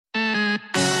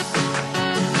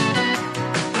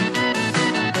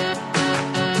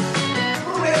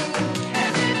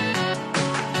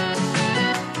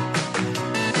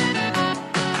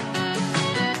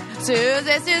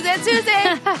Susie.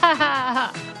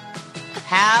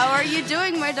 How are you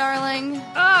doing, my darling?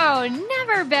 Oh,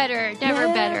 never better. Never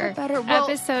better. Well,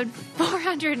 Episode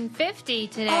 450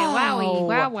 today. Oh.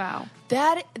 Wow.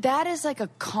 That is like a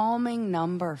calming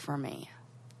number for me.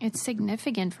 It's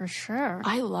significant for sure.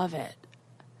 I love it.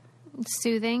 It's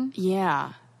soothing.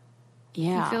 Yeah.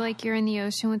 You feel like you're in the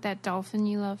ocean with that dolphin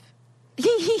you love.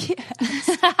 Yes.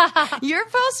 You're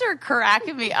supposed to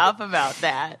cracking me up about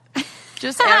that.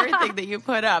 Just everything that you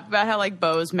put up about how like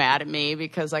Bo's mad at me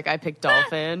because like I picked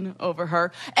dolphin over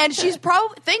her, and she's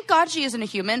probably thank God she isn't a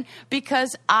human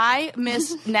because I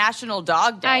miss National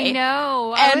Dog Day. I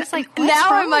know. And I was like, what's now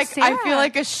wrong I'm like with Sarah? I feel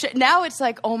like a shit. Now it's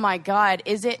like oh my God,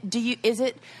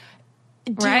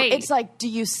 Right. It's like, do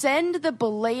you send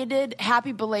the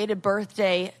happy belated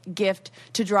birthday gift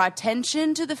to draw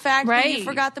attention to the fact that you Right.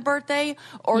 forgot the birthday?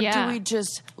 Or Yeah. do we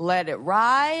just let it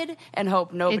ride and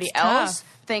hope nobody It's else tough.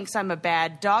 thinks I'm a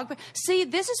bad dog? See,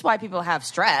 this is why people have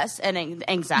stress and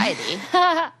anxiety.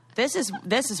 This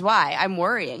is why I'm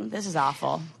worrying. This is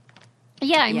awful.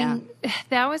 Yeah, I mean,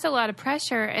 that was a lot of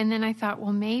pressure. And then I thought,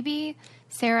 well, maybe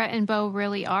Sarah and Bo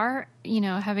really are,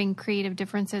 having creative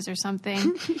differences or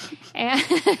something. And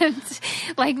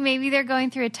like maybe they're going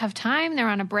through a tough time. They're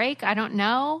on a break. I don't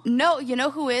know. No, you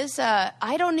know who is? I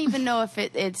don't even know if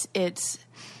it's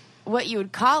what you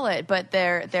would call it, but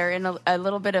they're in a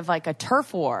little bit of like a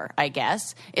turf war, I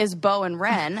guess, is Bo and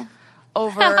Ren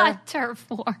over Turf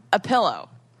war. a pillow.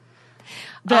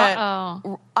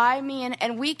 Uh-oh. I mean,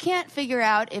 and we can't figure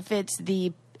out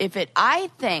I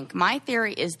think my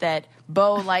theory is that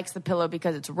Bo likes the pillow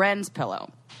because it's Ren's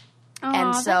pillow. Oh,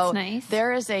 And so that's nice.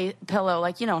 there is a pillow,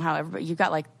 like, how everybody, you've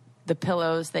got like the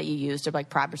pillows that you use to like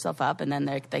prop yourself up, and then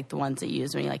they're like the ones that you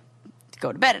use when you like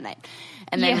go to bed at night.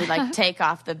 And then we like take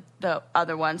off the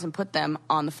other ones and put them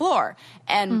on the floor.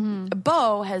 And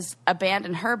Bo has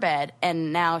abandoned her bed,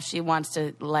 and now she wants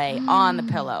to lay on the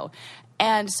pillow.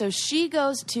 And so she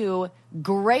goes to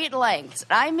great lengths,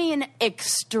 I mean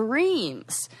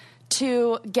extremes,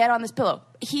 to get on this pillow.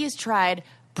 He has tried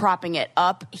propping it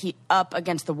up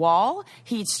against the wall.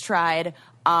 He's tried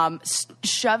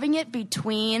shoving it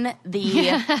between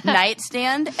the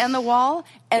nightstand and the wall.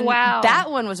 And Wow.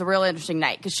 that one was a real interesting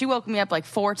night because she woke me up like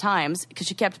 4 times because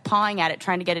she kept pawing at it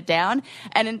trying to get it down.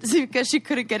 And because she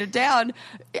couldn't get it down,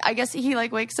 I guess he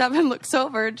like wakes up and looks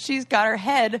over and she's got her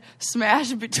head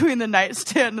smashed between the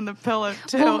nightstand and the pillow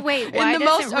too. Well, wait, why in the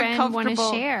doesn't most Ren want to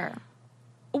uncomfortable- share?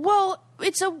 Well,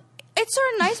 it's our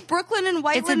nice Brooklyn and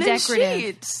white It's a linen decorative.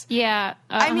 sheets. Yeah.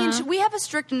 I mean, we have a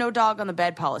strict no dog on the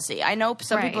bed policy. I know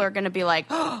some people Right. are going to be like,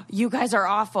 oh, you guys are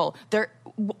awful. They're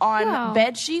on No.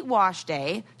 bed sheet wash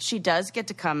day. She does get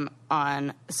to come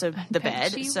on the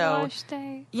bed. Bedsheet So, wash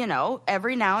day.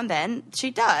 every now and then she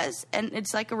does. And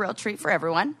it's like a real treat for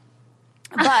everyone.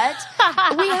 But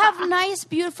we have nice,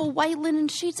 beautiful white linen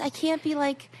sheets. I can't be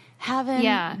like having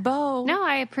Bo. No,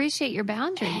 I appreciate your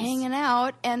boundaries. Hanging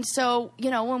out. And so,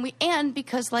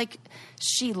 because like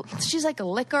she's like a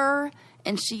licker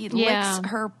and she licks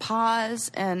her paws,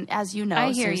 and as you know,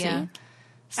 I hear Susie. ya.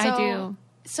 So, I do.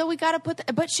 So we got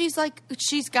to but she's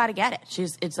got to get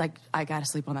it. It's like, I got to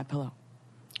sleep on that pillow.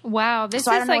 Wow, this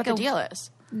So is I don't know like what the deal is.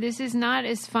 This is not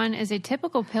as fun as a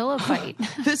typical pillow fight.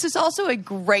 This is also a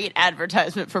great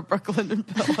advertisement for Brooklyn and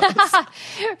Pillows.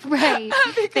 Right.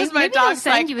 Because my maybe they'll dog's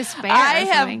send like, you a spare I or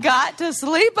have something. got to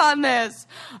sleep on this.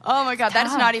 Oh my God, that's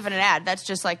tough. not even an ad. That's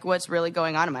just like what's really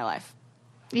going on in my life.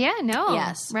 Yeah, no.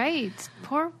 Yes. Right.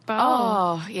 Poor Bo.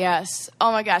 Oh, yes.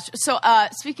 Oh, my gosh. So,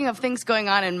 speaking of things going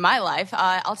on in my life,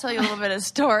 I'll tell you a little bit of a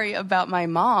story about my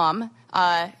mom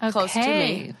close to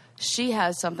Okay. me. She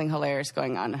has something hilarious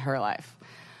going on in her life.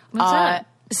 What's up?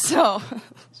 So,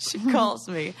 she calls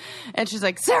me, and she's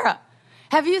like, Sarah,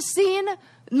 have you seen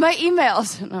my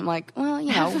emails? And I'm like,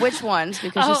 well, which ones?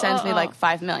 Because she sends me like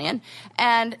 5 million.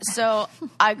 And so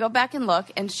I go back and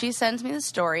look, and she sends me the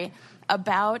story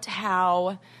about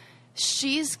how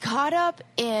she's caught up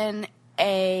in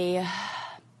a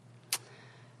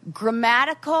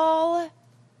grammatical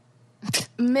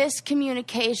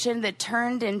miscommunication that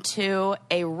turned into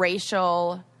a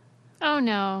racial Oh,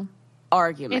 no.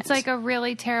 argument. It's like a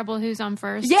really terrible who's on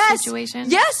first situation.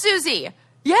 Yes, Susie.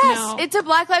 Yes, No. it's a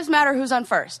Black Lives Matter who's on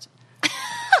first.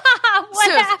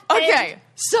 What happened? Okay,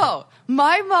 so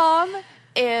my mom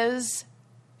is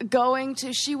going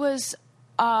to, she was,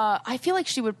 I feel like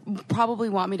she would probably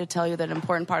want me to tell you that an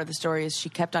important part of the story is she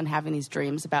kept on having these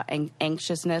dreams about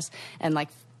anxiousness and like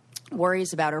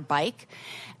worries about her bike.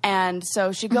 And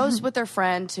so she goes with her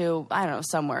friend to, I don't know,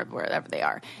 somewhere, wherever they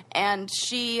are. And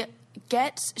she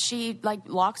she like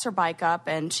locks her bike up,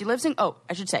 and she lives in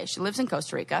she lives in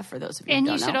Costa Rica, for those of you who don't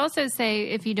know. And you should also say,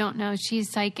 if you don't know,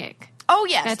 she's psychic. Oh,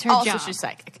 yes. That's her also, job. she's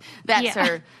psychic. That's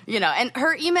her, and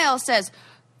her email says,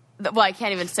 well, I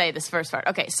can't even say this first part.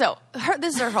 Okay, so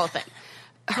this is her whole thing.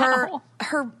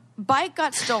 Her bike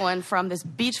got stolen from this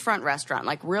beachfront restaurant,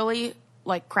 like really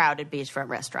like crowded beachfront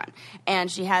restaurant.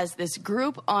 And she has this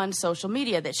group on social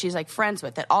media that she's like friends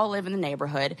with that all live in the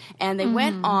neighborhood. And they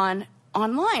went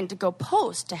online to go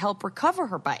post to help recover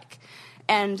her bike.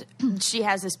 And she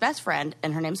has this best friend,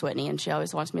 and her name's Whitney, and she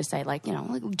always wants me to say, like,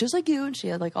 just like you. And she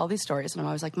had, like, all these stories. And I'm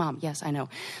always like, Mom, yes, I know.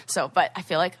 So, but I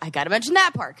feel like I got to mention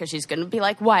that part because she's going to be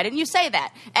like, why didn't you say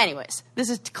that? Anyways, this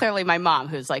is clearly my mom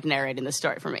who's, like, narrating the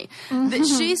story for me.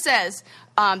 She says,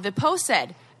 the post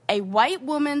said, a white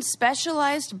woman's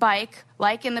specialized bike,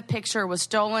 like in the picture, was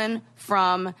stolen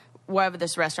from wherever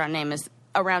this restaurant name is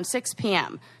around 6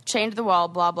 p.m., chained to the wall,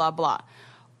 blah, blah, blah.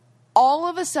 All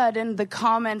of a sudden, the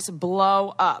comments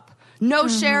blow up. No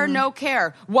share, no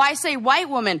care. Why say white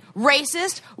woman?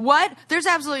 Racist? What? There's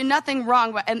absolutely nothing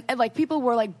wrong. And like people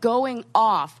were like going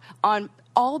off on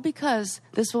all because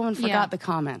this woman forgot the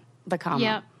comment.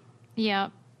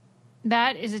 Yep.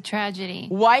 That is a tragedy.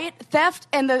 White theft,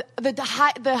 and the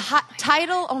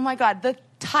title. Oh my God! The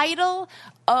title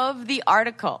of the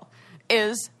article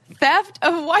is "Theft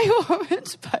of White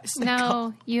Woman's Bicycle."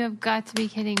 No, you have got to be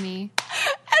kidding me.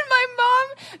 And my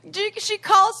mom, she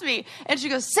calls me and she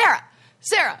goes,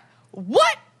 Sarah,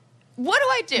 what do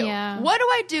I do? Yeah. What do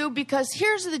I do? Because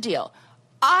here's the deal.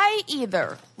 I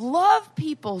either love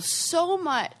people so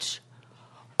much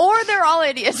or they're all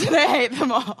idiots and I hate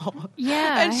them all.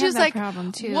 Yeah, and I she's have that like,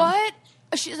 problem too. What?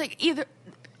 She's like, either...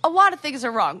 A lot of things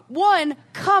are wrong. One,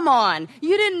 come on.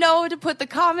 You didn't know to put the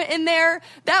comment in there.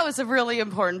 That was a really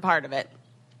important part of it.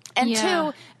 And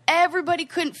two, everybody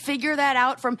couldn't figure that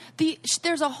out from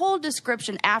there's a whole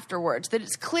description afterwards that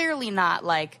it's clearly not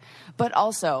like, but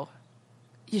also,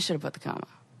 you should have put the comma.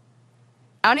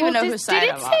 I don't even know whose side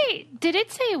I'm on. Did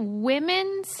it say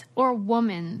women's or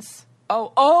woman's?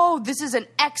 Oh, this is an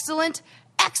excellent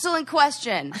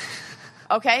question.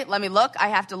 Okay, let me look. I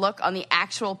have to look on the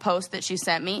actual post that she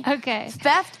sent me. Okay.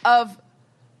 Theft of...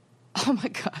 Oh, my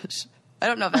gosh. I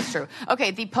don't know if that's true.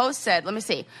 Okay, the post said, let me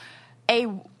see. A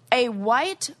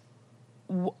white...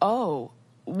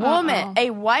 woman. A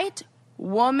white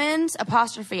woman's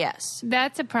apostrophe S.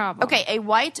 That's a problem. Okay, a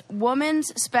white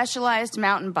woman's specialized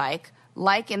mountain bike,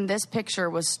 like in this picture,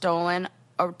 was stolen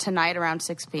tonight around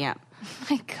 6 p.m. Oh,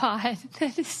 my God.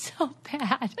 That is so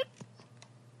bad.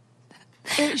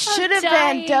 It should have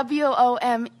been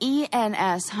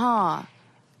WOMENS, huh?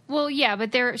 Well, yeah,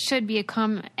 but there should be a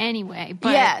comma anyway.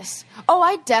 But yes. Oh,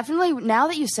 I definitely, now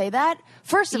that you say that,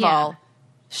 first of all,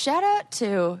 shout out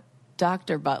to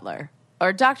Dr. Butler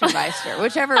or Dr. Meister,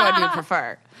 whichever one you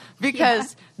prefer.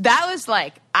 Because that was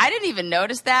like, I didn't even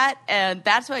notice that. And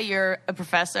that's why you're a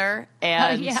professor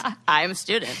and I'm a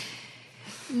student.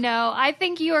 No, I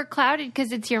think you are clouded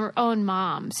because it's your own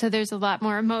mom. So there's a lot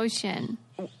more emotion.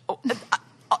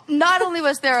 Not only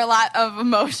was there a lot of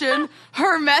emotion,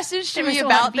 her message to me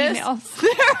about this.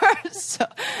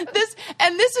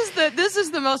 This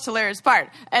is the most hilarious part,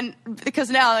 and because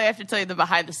now I have to tell you the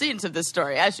behind the scenes of this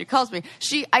story. As she calls me,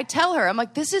 I tell her, I'm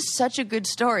like, this is such a good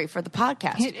story for the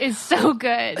podcast. It is so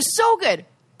good, so good.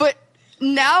 But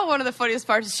now one of the funniest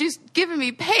parts is she's giving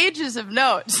me pages of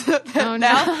notes that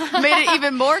now made it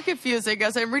even more confusing.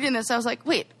 As I'm reading this, I was like,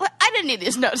 wait, I didn't need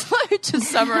these notes. Let me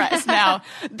just summarize now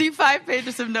the 5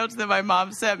 pages of notes that my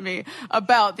mom sent me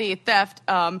about the theft.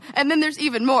 And then there's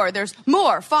even more. There's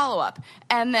more follow-up.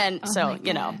 And then,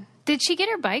 Did she get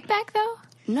her bike back, though?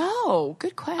 No.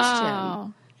 Good question.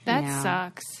 Oh, that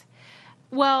sucks.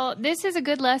 Well, this is a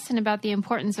good lesson about the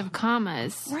importance of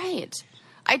commas. Right.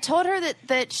 I told her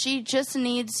that she just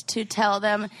needs to tell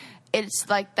them it's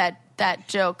like that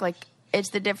joke, like it's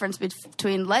the difference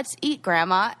between let's eat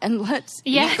grandma and let's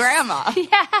eat grandma.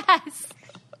 Yes.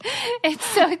 It's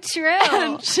so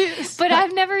true. But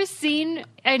I've never seen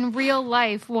in real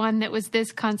life one that was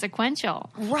this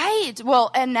consequential. Right. Well,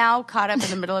 and now caught up in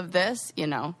the middle of this,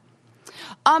 Speaking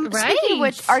of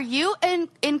which, are you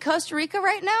in Costa Rica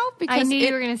right now? Because I knew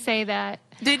you were going to say that.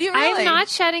 Did you really? I'm not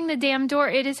shutting the damn door.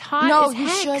 It is hot as heck,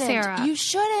 shouldn't. Sarah. You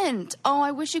shouldn't. Oh, I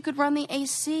wish you could run the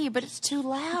AC, but it's too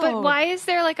loud. But why is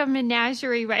there like a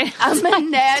menagerie right now? A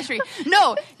menagerie.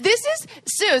 No, this is,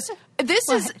 Suze,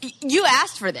 you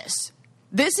asked for this.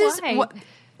 This is,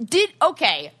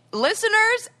 okay,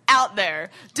 listeners out there.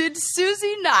 Did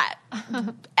Susie not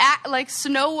act like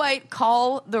Snow White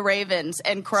call the ravens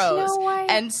and crows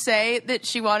and say that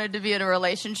she wanted to be in a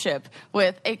relationship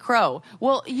with a crow?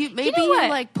 Well, you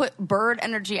like put bird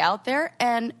energy out there,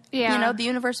 and you know the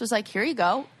universe was like, here you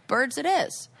go, birds it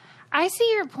is. I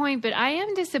see your point, but I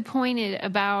am disappointed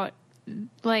about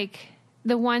like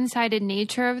the one-sided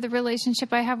nature of the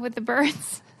relationship I have with the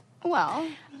birds. Well,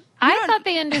 I thought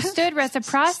they understood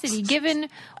reciprocity, given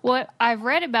what I've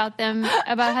read about them,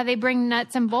 about how they bring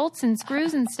nuts and bolts and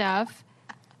screws and stuff.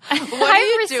 What are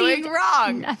you doing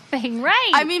wrong? Nothing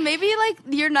right. I mean, maybe like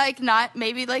you're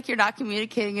not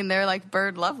communicating in their like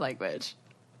bird love language.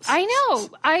 I know.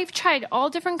 I've tried all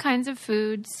different kinds of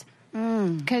foods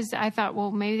because I thought,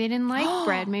 well, maybe they didn't like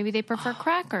bread. Maybe they prefer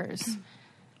crackers.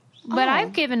 But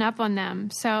I've given up on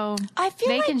them, so I feel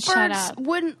they like can birds shut up.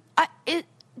 Wouldn't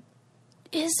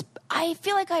I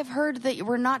feel like I've heard that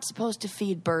we're not supposed to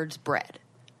feed birds bread.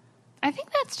 I think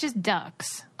that's just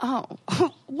ducks. Oh,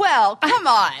 well, come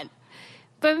on.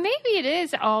 But maybe it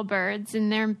is all birds,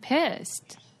 and they're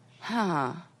pissed.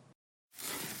 Huh.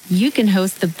 You can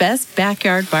host the best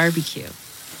backyard barbecue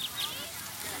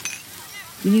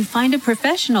when you find a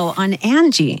professional on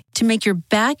Angie to make your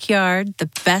backyard the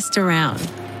best around.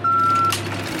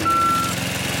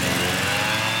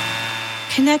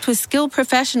 Connect with skilled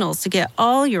professionals to get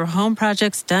all your home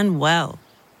projects done well.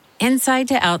 Inside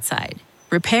to outside,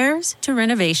 repairs to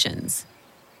renovations.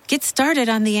 Get started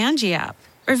on the Angie app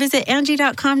or visit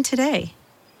Angie.com today.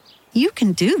 You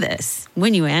can do this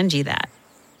when you Angie that.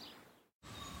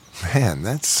 Man,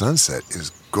 that sunset is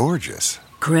gorgeous.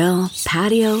 Grill,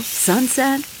 patio,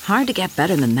 sunset. Hard to get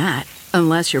better than that.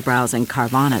 Unless you're browsing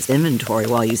Carvana's inventory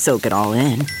while you soak it all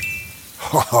in.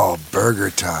 Oh, burger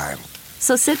time.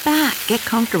 So sit back, get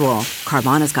comfortable.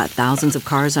 Carvana's got thousands of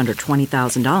cars under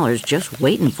 $20,000 just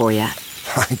waiting for you.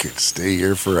 I could stay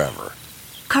here forever.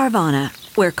 Carvana,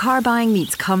 where car buying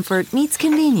meets comfort meets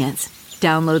convenience.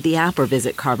 Download the app or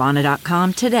visit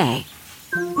Carvana.com today.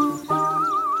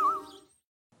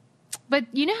 But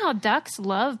you know how ducks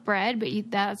love bread, but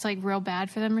that's like real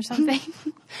bad for them or something?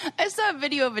 I saw a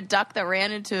video of a duck that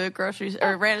ran into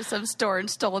ran to some store and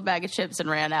stole a bag of chips and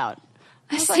ran out.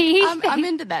 I was See? like, I'm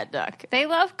into that duck. They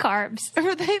love carbs.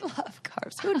 They love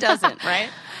carbs. Who doesn't, right?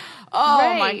 Oh,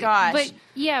 right. my gosh. But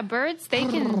yeah, birds, they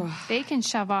can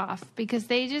shove off because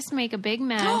they just make a big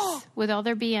mess with all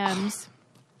their BMs.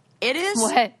 It is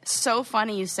so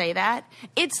funny you say that.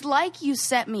 It's like you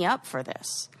set me up for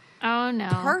this. Oh, no.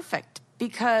 Perfect.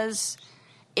 Because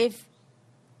if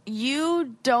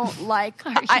you don't like...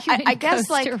 I guess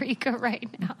Costa Rica right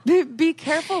now. Be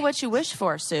careful what you wish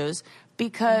for, Suze,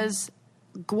 because...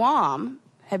 Guam,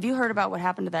 have you heard about what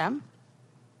happened to them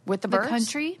with the birds? The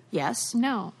country? Yes.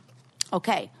 No.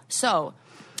 Okay. So,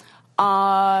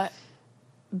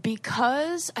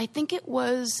 because I think it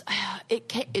was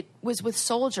with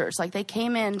soldiers. Like they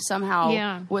came in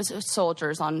somehow was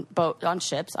soldiers on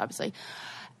ships, obviously.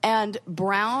 And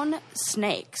brown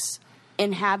snakes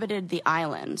inhabited the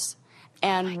islands.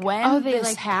 And when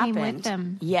this happened, came with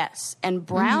them. Yes, and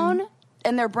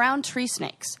and they're brown tree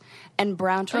snakes. And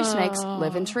brown tree snakes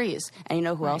live in trees. And you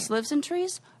know who else lives in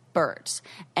trees? Birds.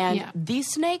 And these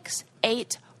snakes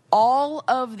ate all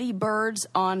of the birds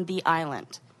on the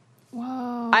island.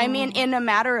 Whoa. I mean, in a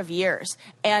matter of years.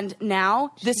 And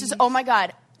now, this is, oh my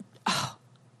God. Oh,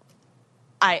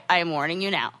 I am warning you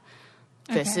now.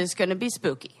 This is going to be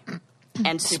spooky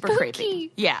and super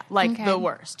creepy. Yeah, like the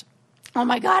worst. Oh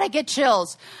my God, I get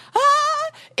chills.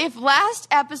 If last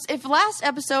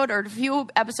episode or a few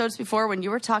episodes before when you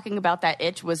were talking about that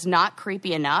itch was not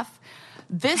creepy enough,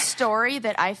 this story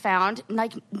that I found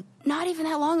like not even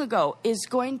that long ago is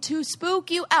going to spook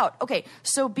you out. Okay,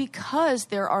 so because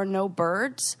there are no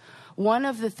birds, one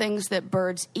of the things that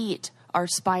birds eat are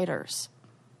spiders.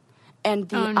 And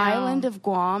the island of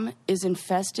Guam is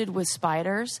infested with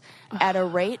spiders at a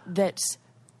rate that's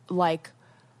like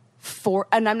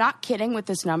and I'm not kidding with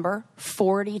this number,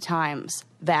 40 times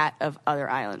that of other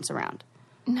islands around.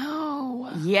 No.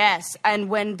 Yes,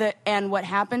 and what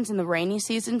happens in the rainy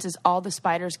seasons is all the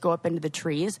spiders go up into the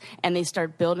trees and they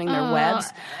start building their webs.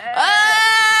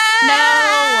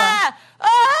 No.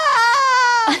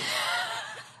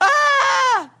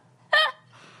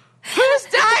 Who's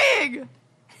dying?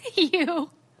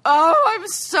 You. Oh, I'm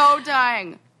so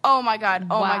dying. Oh my God.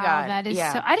 Oh my God. That is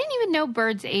so. I didn't even know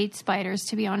birds ate spiders,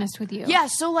 to be honest with you. Yeah,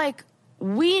 so like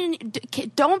we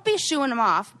don't be shooing them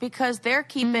off because they're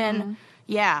keeping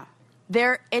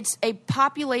It's a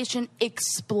population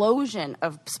explosion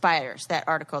of spiders, that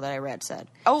article that I read said.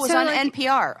 Oh, it was So, on like,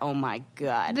 NPR. Oh, my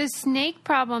God. The snake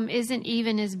problem isn't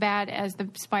even as bad as the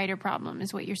spider problem,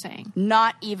 is what you're saying.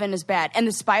 Not even as bad. And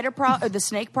the the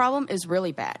snake problem is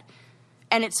really bad.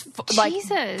 And it's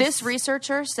Jesus. This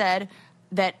researcher said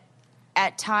that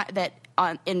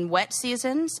in wet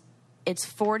seasons, it's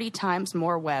 40 times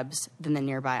more webs than the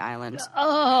nearby islands.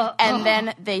 And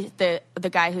then the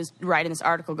guy who's writing this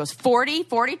article goes, 40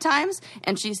 times?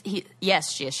 And she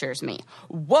assures me.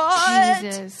 What?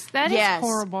 Jesus, that is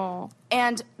horrible.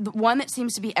 And the one that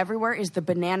seems to be everywhere is the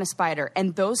banana spider.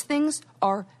 And those things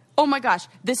are, oh my gosh,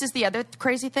 this is the other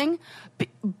crazy thing.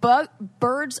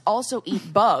 Birds also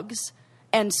eat bugs.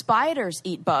 And spiders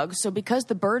eat bugs. So because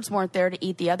the birds weren't there to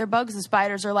eat the other bugs, the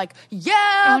spiders are like,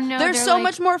 there's so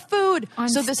much more food.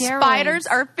 So the spiders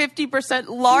are 50%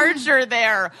 larger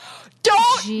there.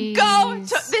 Don't go.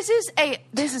 This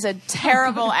is a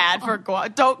terrible ad for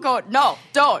Guam. Don't go. No,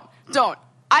 don't.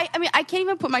 I mean, I can't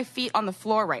even put my feet on the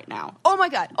floor right now. Oh my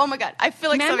God. I feel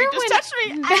like something just touched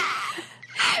me.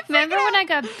 Remember when I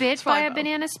got bit by a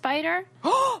banana spider?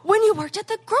 When you worked at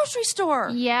the grocery store.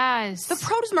 Yes. The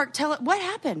produce mart. Tell it. What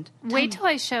happened? Wait till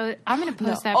I show. I'm going to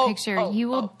post that picture. You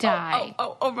will die.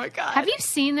 Oh my God. Have you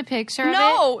seen the picture of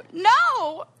it?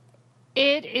 No.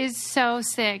 It is so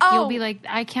sick. You'll be like,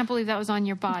 I can't believe that was on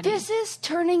your body. This is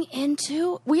turning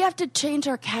into. We have to change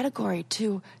our category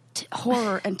to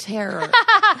horror and terror.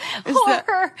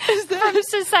 Horror. From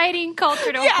society and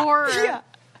culture to horror. Yeah.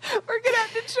 We're going to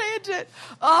have to change it.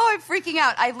 Oh, I'm freaking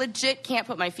out. I legit can't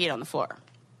put my feet on the floor.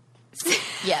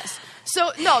 Yes.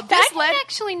 So, no, this I didn't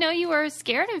actually know you were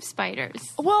scared of spiders.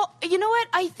 Well, you know what?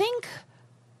 I think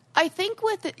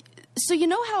with it... So you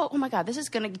know how... Oh, my God. This is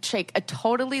going to take a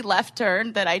totally left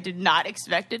turn that I did not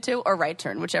expect it to, or right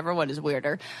turn, whichever one is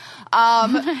weirder.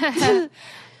 You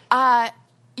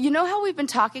know how we've been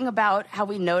talking about how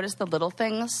we notice the little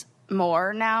things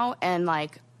more now and,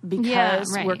 like...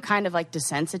 Because we're kind of like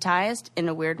desensitized in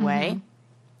a weird way.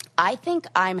 I think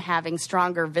I'm having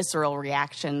stronger visceral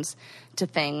reactions to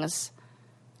things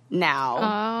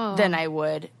now than I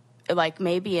would, like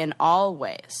maybe in all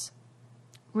ways.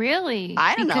 Really?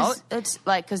 I don't know. It's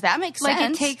like, because that makes sense.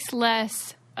 Like it takes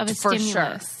less of a for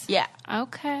stimulus. Sure. Yeah.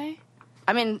 Okay.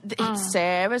 I mean,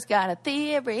 Sarah's got a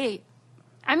theory.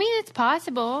 I mean, it's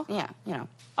possible. Yeah, you know.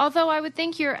 Although I would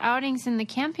think your outings in the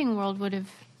camping world would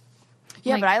have...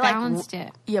 Yeah, but I balanced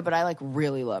it. Yeah, but I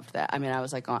really loved that. I mean, I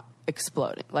was like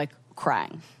exploding, like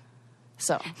crying.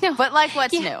 So, no, but like,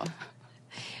 what's new?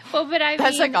 Well, but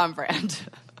that's like on brand.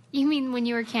 You mean when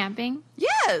you were camping?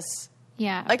 Yes.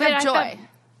 Yeah, like of joy.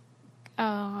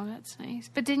 Oh, that's nice.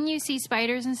 But didn't you see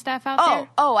spiders and stuff out there?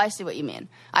 Oh, I see what you mean.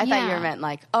 I thought you meant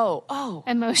like,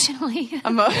 emotionally.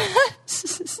 I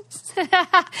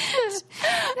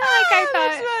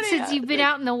thought since you've been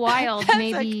out in the wild,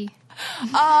 maybe.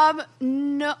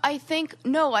 No,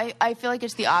 I feel like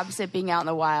it's the opposite being out in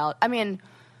the wild. I mean,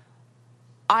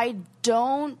 I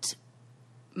don't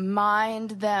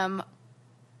mind them.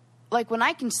 Like when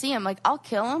I can see them, like I'll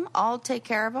kill them, I'll take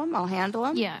care of them, I'll handle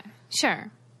them. Yeah, sure.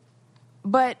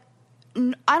 But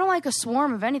I don't like a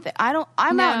swarm of anything. I'm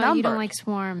outnumbered. You don't like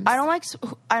swarms. I don't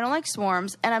like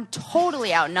swarms, and I'm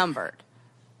totally outnumbered.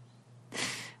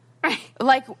 Right.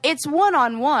 Like it's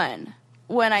 1-on-1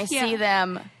 when I see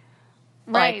them.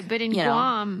 Right, like, but in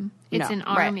Guam, it's an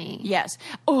army. Right. Yes.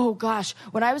 Oh gosh,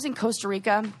 when I was in Costa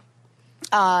Rica,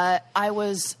 I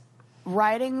was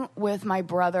riding with my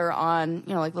brother on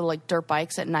like little dirt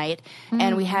bikes at night,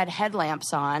 and we had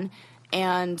headlamps on.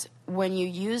 And when you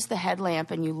use the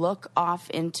headlamp and you look off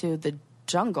into the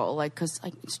jungle, because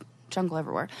it's jungle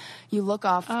everywhere, you look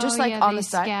off on the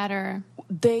side. Scatter.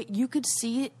 You could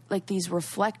see these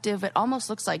reflective. It almost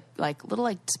looks like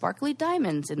little sparkly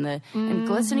diamonds and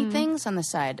glistening things on the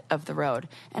side of the road.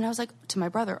 And I was like to my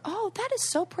brother, "Oh, that is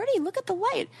so pretty! Look at the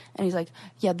light." And he's like,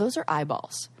 "Yeah, those are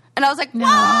eyeballs." And I was like, "What?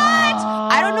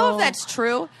 I don't know if that's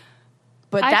true."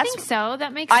 But I think so.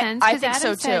 That makes sense. I think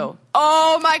so too.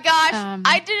 Oh my gosh!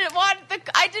 I didn't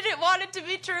want it to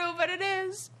be true, but it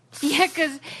is. Yeah,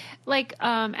 because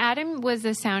Adam was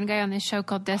the sound guy on this show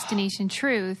called Destination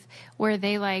Truth, where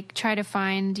they try to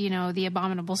find the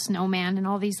abominable snowman and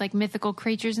all these mythical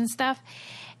creatures and stuff,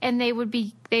 and they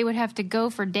would have to go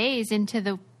for days into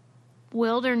the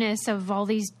wilderness of all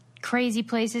these crazy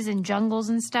places and jungles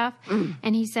and stuff.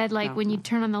 And he said when you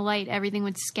turn on the light, everything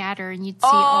would scatter and you'd see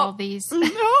all these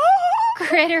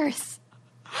critters.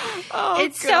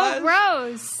 It's gosh. so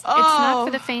gross. It's not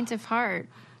for the faint of heart.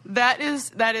 That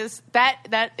is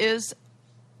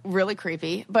really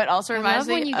creepy, but also I reminds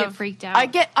love me when you of, get freaked out.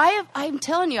 I'm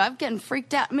telling you, I'm getting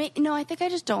freaked out. I think I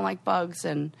just don't like bugs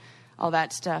and all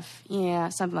that stuff. Yeah,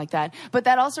 something like that. But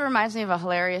that also reminds me of a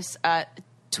hilarious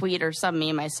tweet or some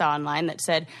meme I saw online that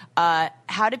said,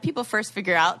 how did people first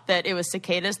figure out that it was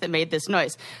cicadas that made this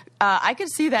noise? I could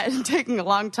see that taking a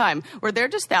long time. Were there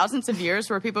just thousands of years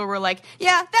where people were like,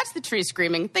 yeah, that's the tree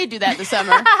screaming. They do that in the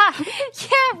summer.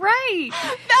 Yeah, right.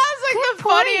 That was like the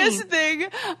funniest thing.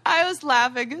 I was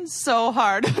laughing so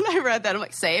hard when I read that. I'm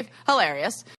like, safe,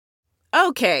 hilarious.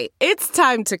 Okay, it's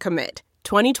time to commit.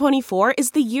 2024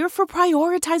 is the year for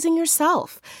prioritizing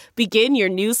yourself. Begin your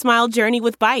new smile journey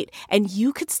with Byte, and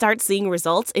you could start seeing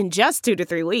results in just 2 to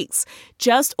 3 weeks.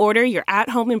 Just order your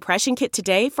at-home impression kit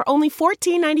today for only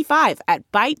 $14.95 at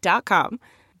Byte.com.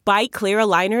 Byte Clear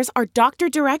aligners are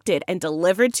doctor-directed and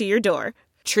delivered to your door.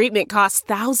 Treatment costs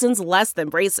thousands less than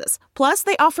braces. Plus,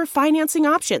 they offer financing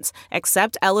options,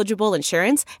 accept eligible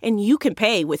insurance, and you can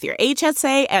pay with your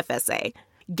HSA FSA.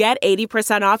 Get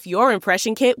 80% off your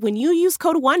impression kit when you use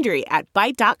code WONDERY at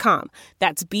Byte.com.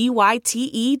 That's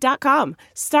BYTE.com.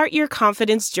 Start your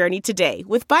confidence journey today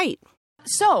with Byte.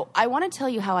 So I want to tell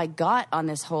you how I got on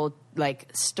this whole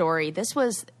story. This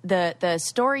was the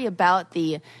story about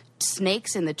the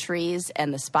snakes in the trees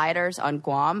and the spiders on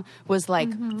Guam was 4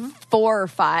 or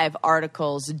 5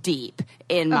 articles deep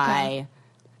in my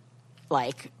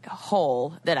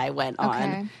hole that I went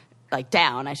on,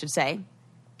 down, I should say.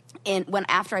 And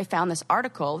after I found this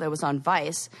article that was on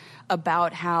Vice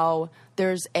about how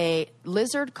there's a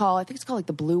lizard I think it's called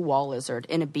the blue wall lizard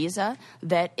in Ibiza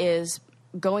that is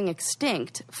going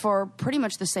extinct for pretty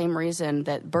much the same reason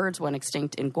that birds went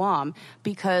extinct in Guam,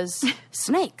 because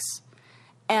snakes.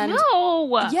 And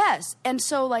no. Yes. And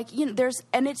so there's,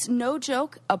 and it's no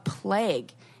joke, a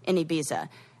plague in Ibiza.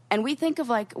 And we think of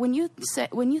when you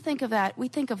think of that, we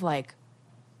think of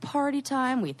party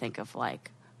time, we think of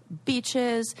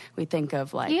beaches, we think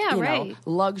of luxury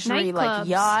nightclubs.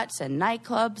 Yachts and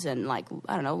nightclubs and I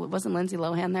don't know, wasn't Lindsay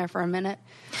Lohan there for a minute?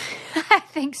 I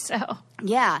think so.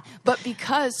 Yeah, but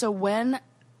when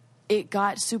it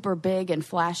got super big and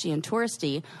flashy and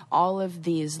touristy, all of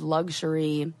these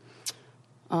luxury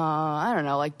I don't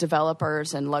know,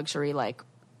 developers and luxury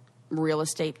real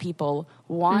estate people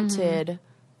wanted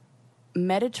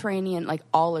Mediterranean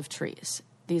olive trees.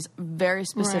 These very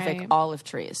specific olive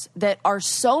trees that are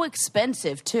so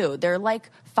expensive too. They're I'm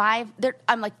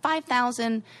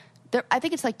 $5,000. I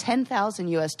think it's $10,000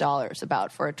 US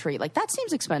about for a tree. That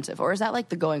seems expensive, or is that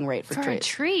the going rate for trees? For a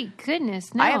tree,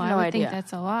 goodness, no. I have no idea. Think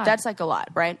that's a lot. That's a lot,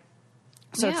 right?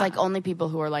 So yeah. It's only people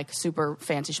who are super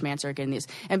fancy schmancy are getting these.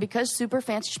 And because super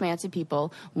fancy schmancy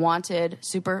people wanted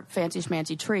super fancy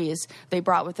schmancy trees, they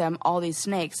brought with them all these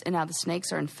snakes, and now the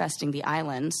snakes are infesting the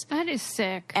islands. That is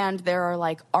sick. And there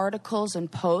are articles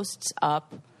and posts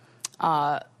up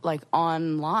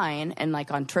online and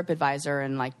on TripAdvisor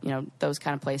and those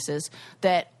kind of places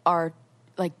that are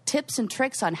tips and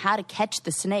tricks on how to catch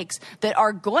the snakes that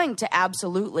are going to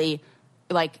absolutely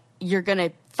you're going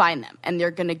to find them and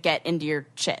they're going to get into your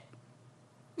shit.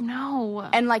 No.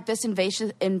 And this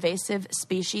invasive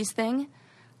species thing,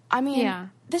 I mean,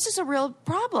 this is a real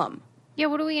problem. Yeah,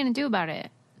 what are we going to do about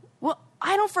it? Well,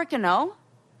 I don't freaking know.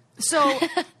 So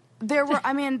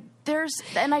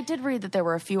and I did read that there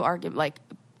were a few arguments,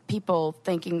 people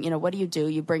thinking, what do?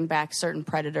 You bring back certain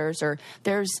predators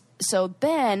so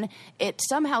then it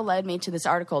somehow led me to this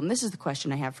article, and this is the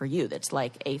question I have for you that's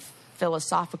a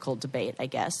philosophical debate, I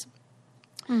guess.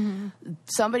 Mm-hmm.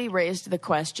 Somebody raised the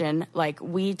question,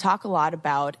 we talk a lot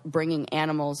about bringing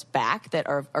animals back that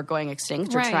are going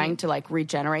extinct or trying to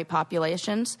regenerate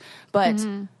populations, but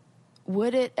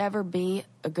would it ever be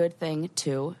a good thing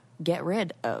to get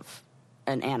rid of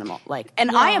an animal? I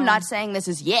am not saying this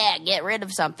is get rid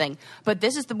of something, but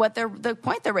this is the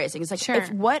point they're raising. It's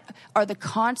what are the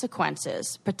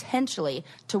consequences potentially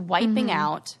to wiping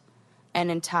out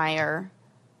an entire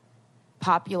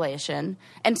population?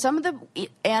 And some of the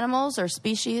animals or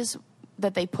species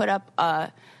that they put up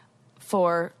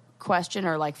for question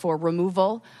or for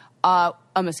removal, a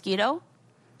mosquito,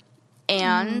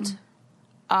 and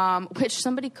which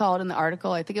somebody called in the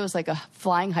article, I think it was a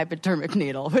flying hypodermic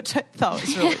needle, which I thought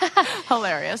was really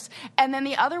hilarious. And then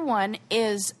the other one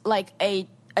is a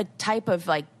type of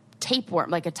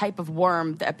tapeworm, a type of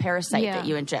worm, a parasite that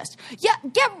you ingest. Yeah,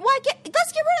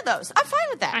 let's get rid of those. I'm fine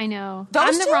with that. I know. Those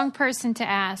I'm the two? wrong person to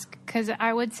ask, because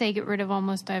I would say get rid of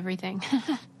almost everything. I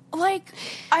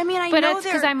But know it's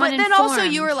 'cause I'm but then also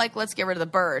uninformed. you were let's get rid of the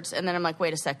birds, and then I'm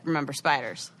wait a sec, remember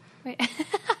spiders.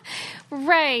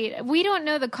 Right. We don't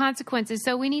know the consequences,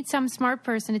 so we need some smart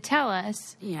person to tell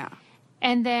us. Yeah.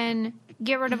 And then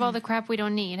get rid of all the crap we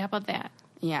don't need. How about that?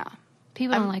 Yeah.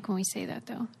 People don't like when we say that,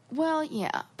 though. Well,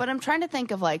 yeah, but I'm trying to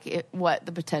think of like what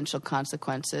the potential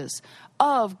consequences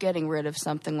of getting rid of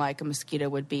something like a mosquito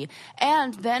would be.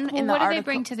 And then in the what do article, they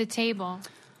bring to the table?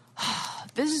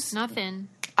 this is Nothing.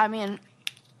 I mean,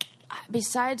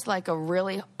 besides like a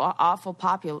really awful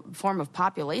form of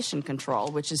population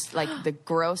control, which is like the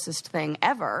grossest thing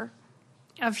ever.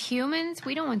 Of humans?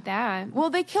 We don't want that. Well,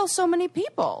 they kill so many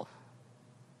people.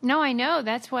 No, I know.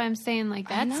 That's why I'm saying, like,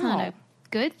 that's not a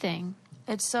good thing.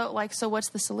 It's so what's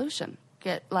the solution?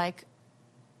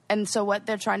 And so what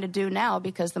they're trying to do now,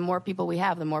 because the more people we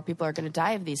have, the more people are going to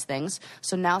die of these things.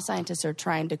 So now scientists are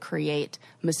trying to create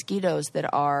mosquitoes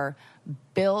that are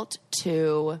built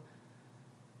to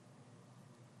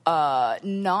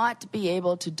not be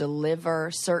able to deliver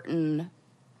certain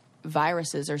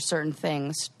viruses or certain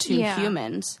things to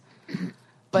humans.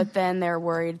 But then they're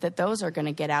worried that those are going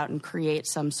to get out and create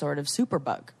some sort of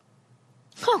superbug.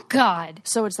 Oh, God.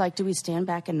 So it's like, do we stand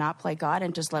back and not play God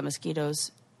and just let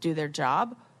mosquitoes do their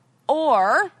job?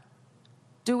 Or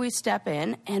do we step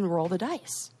in and roll the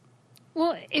dice?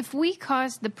 Well, if we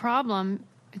caused the problem,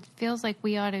 it feels like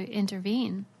we ought to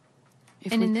intervene.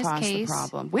 If and we in this caused case, the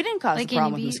problem. We didn't cause like the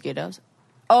problem in with mosquitoes.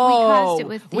 We caused it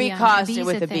with the we caused it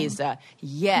with Ibiza Ibiza.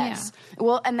 Yes. Yeah.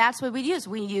 Well, and that's what we use.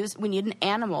 We need an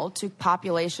animal to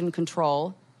population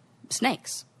control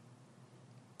snakes.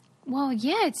 Well,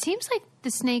 yeah, it seems like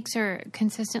the snakes are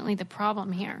consistently the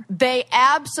problem here. They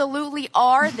absolutely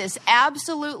are. This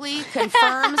absolutely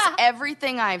confirms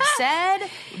everything I've said.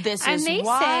 This And is they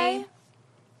why. say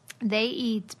they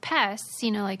eat pests,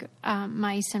 like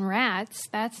mice and rats.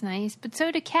 That's nice. But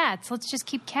so do cats. Let's just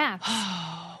keep cats.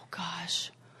 Oh,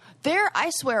 gosh. I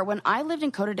swear, when I lived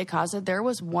in Coto de Caza, there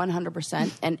was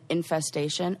 100% an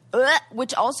infestation,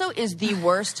 which also is the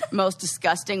worst, most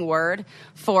disgusting word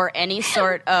for any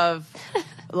sort of,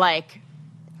 like,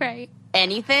 Right.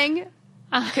 anything.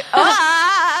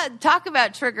 Talk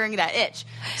about triggering that itch.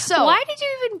 So Why did you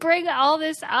even bring all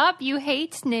this up? You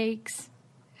hate snakes.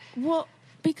 Well,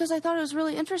 because I thought it was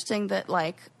really interesting that,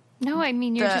 like... No, I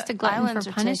mean, you're the just a glutton islands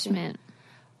for are punishment.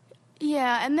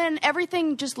 Yeah, and then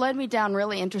everything just led me down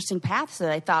really interesting paths that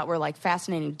I thought were, like,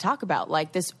 fascinating to talk about.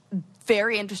 Like this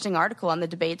very interesting article on the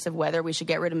debates of whether we should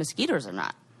get rid of mosquitoes or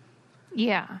not.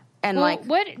 Yeah. And, well, like...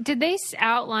 what did they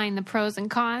outline the pros and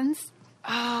cons?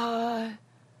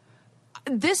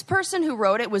 This person who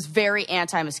wrote it was very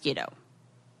anti-mosquito.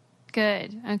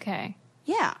 Good. Okay.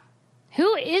 Yeah.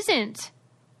 Who isn't?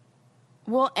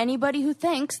 Well, anybody who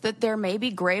thinks that there may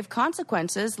be grave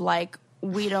consequences, like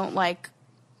we don't like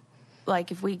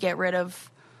if we get rid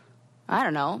of, I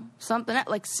don't know, something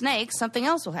like snakes, something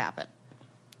else will happen.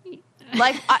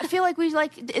 Like, I feel like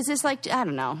is this like, I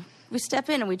don't know, we step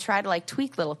in and we try to like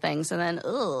tweak little things and then,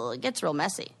 it gets real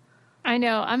messy. I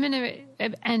know. I'm going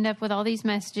to end up with all these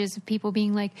messages of people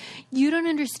being like, you don't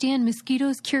understand,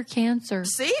 mosquitoes cure cancer.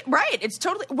 See? Right. It's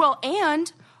totally, well,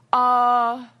 and,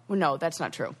 no, that's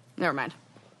not true. Never mind.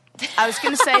 I was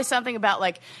going to say something about,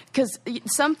 like, because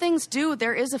some things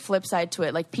there is a flip side to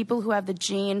it. Like, people who have the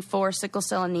gene for sickle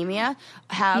cell anemia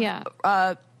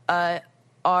are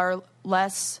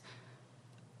less,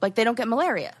 like, they don't get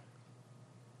malaria.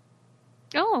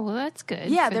 Oh, well, that's good.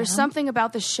 Yeah, for there's them. something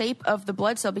about the shape of the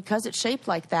blood cell, because it's shaped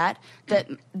like that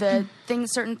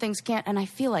certain things can't. And I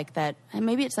feel like that, and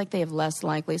maybe it's like they have less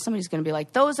likely. Somebody's going to be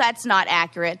like, that's not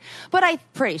accurate. But I'm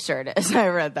pretty sure it is. I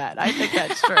read that. I think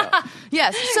that's true.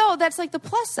 Yes. So that's like the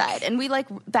plus side. And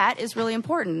that is really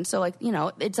important. So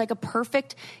it's like a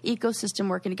perfect ecosystem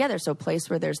working together. So a place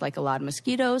where there's like a lot of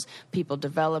mosquitoes, people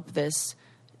develop this,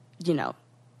 and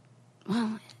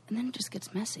then it just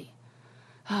gets messy.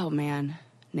 Oh, man.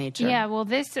 Nature. Yeah, well,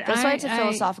 That's why it's a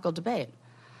philosophical debate.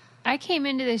 I came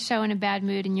into this show in a bad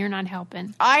mood, and you're not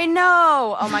helping. I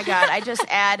know. Oh, my God. I just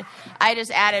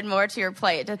added more to your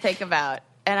plate to think about.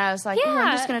 And I was like,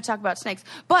 I'm just going to talk about snakes.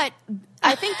 But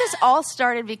I think this all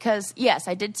started because, yes,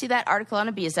 I did see that article on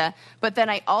Ibiza, but then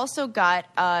I also got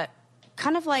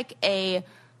kind of like a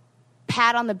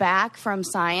pat on the back from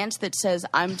science that says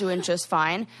I'm doing just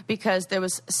fine, because there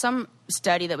was some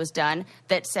study that was done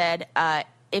that said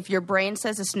if your brain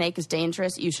says a snake is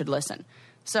dangerous, you should listen.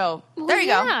 So there you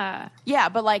go. Yeah,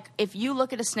 but like if you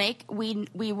look at a snake,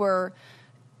 the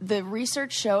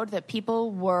research showed that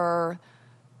people were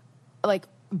like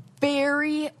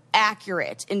very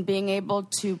accurate in being able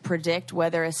to predict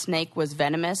whether a snake was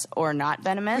venomous or not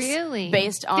venomous, really?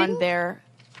 Based on their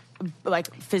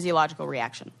like physiological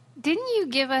reaction. Didn't you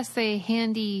give us a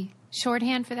handy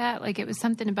shorthand for that? Like it was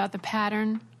something about the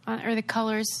pattern or the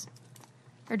colors?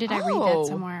 Or did I read that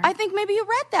somewhere? I think maybe you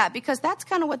read that, because that's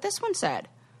kind of what this one said.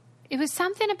 It was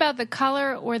something about the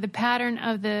color or the pattern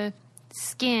of the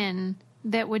skin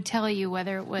that would tell you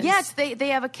whether it was... Yes, they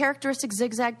have a characteristic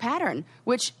zigzag pattern,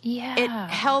 which it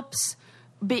helps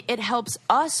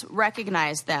us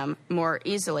recognize them more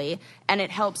easily, and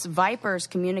it helps vipers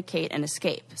communicate and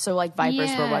escape. So, like,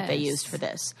 vipers were what they used for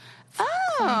this.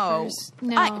 Vipers.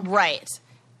 No. Right.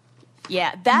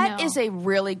 Yeah, that is a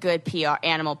really good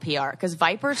animal PR, because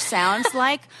viper sounds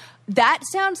like... That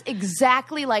sounds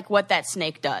exactly like what that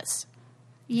snake does.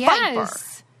 Yes. Viper.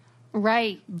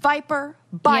 Right. Viper,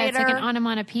 biter. Yeah, it's like an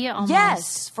onomatopoeia almost.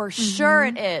 Yes, for sure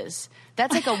it is.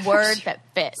 That's like a word that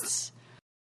fits.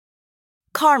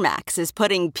 CarMax is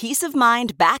putting peace of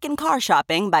mind back in car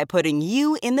shopping by putting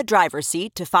you in the driver's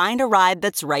seat to find a ride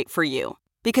that's right for you.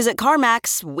 Because at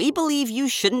CarMax, we believe you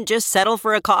shouldn't just settle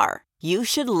for a car. You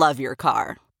should love your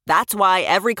car. That's why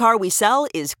every car we sell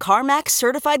is CarMax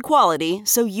certified quality,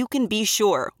 so you can be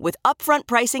sure with upfront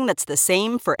pricing that's the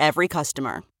same for every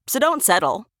customer. So don't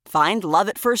settle. Find love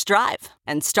at first drive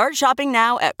and start shopping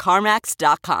now at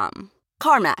CarMax.com.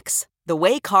 CarMax, the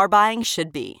way car buying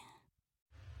should be.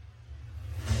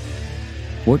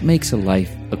 What makes a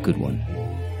life a good one?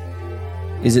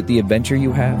 Is it the adventure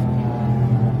you have?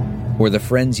 Or the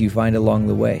friends you find along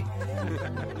the way?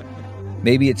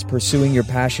 Maybe it's pursuing your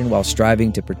passion while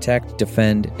striving to protect,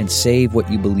 defend, and save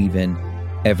what you believe in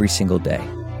every single day.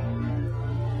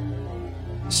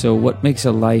 So what makes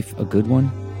a life a good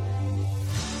one?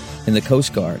 In the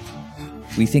Coast Guard,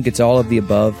 we think it's all of the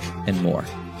above and more.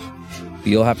 But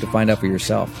you'll have to find out for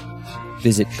yourself.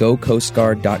 Visit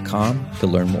gocoastguard.com to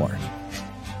learn more.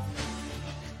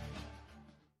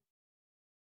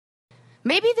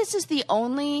 Maybe this is the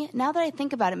only, now that I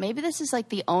think about it, maybe this is like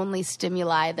the only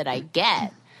stimuli that I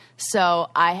get. So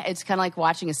it's kind of like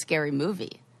watching a scary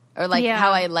movie. Or like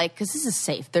how I like, because this is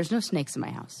safe. There's no snakes in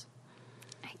my house.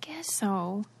 I guess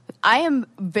so. I am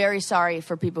very sorry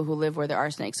for people who live where there are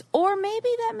snakes. Or maybe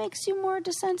that makes you more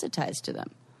desensitized to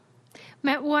them.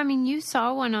 Well, I mean, you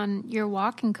saw one on your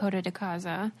walk in Coto de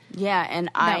Caza. Yeah, and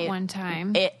that one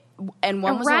time. And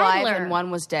one was alive and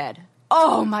one was dead.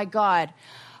 Oh, my God.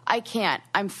 I can't.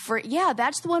 I'm free. Yeah,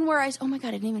 that's the one where oh my God,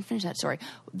 I didn't even finish that story.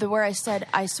 Where I said,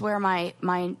 I swear my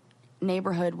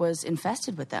neighborhood was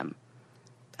infested with them.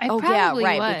 Probably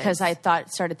was. Because I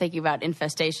started thinking about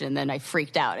infestation, and then I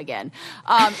freaked out again.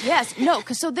 Yes, no,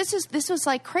 because this was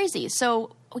like crazy.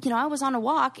 So, I was on a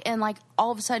walk, and like all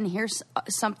of a sudden here's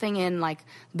something in like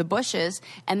the bushes,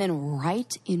 and then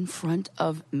right in front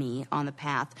of me on the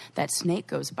path, that snake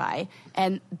goes by.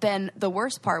 And then the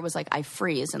worst part was like I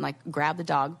freeze and like grab the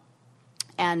dog,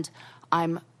 and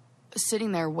I'm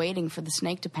sitting there waiting for the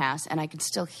snake to pass, and I could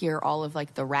still hear all of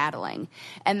like the rattling.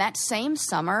 And that same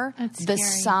summer, the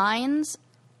signs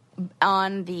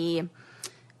on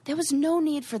there was no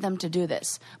need for them to do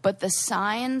this, but the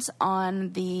signs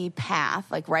on the path,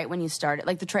 like right when you started,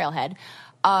 like the trailhead,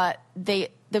 there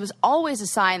was always a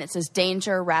sign that says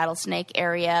danger, rattlesnake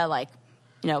area, like,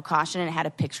 caution, and it had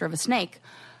a picture of a snake.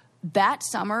 That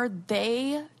summer,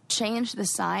 they changed the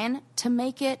sign to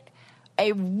make it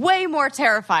a way more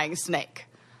terrifying snake.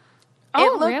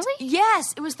 Oh, really?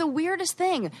 Yes, it was the weirdest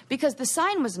thing, because the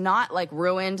sign was not like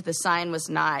ruined. The sign was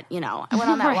not, I went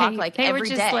on that walk like every day. They were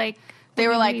just like, they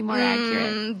were like, more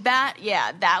accurate.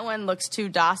 That one looks too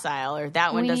docile, or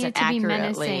that one doesn't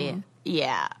accurately,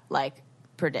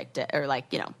 predict it, or like,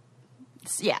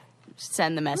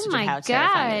 send the message of how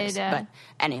terrifying it is. But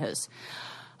anywho's,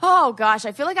 oh gosh,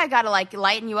 I feel like I gotta like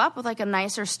lighten you up with like a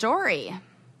nicer story.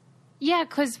 Yeah,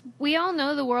 because we all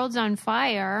know the world's on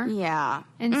fire. Yeah.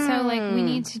 And so, like, we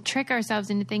need to trick ourselves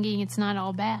into thinking it's not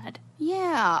all bad.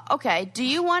 Yeah. Okay. Do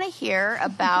you want to hear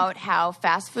about how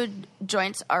fast food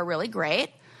joints are really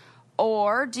great?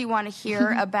 Or do you want to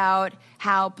hear about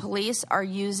how police are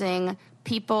using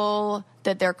people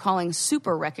that they're calling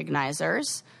super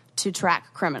recognizers to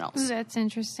track criminals? Ooh, that's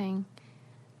interesting.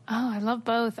 Oh, I love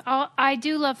both. I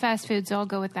do love fast food, so I'll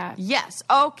go with that. Yes.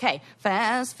 Okay.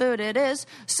 Fast food it is.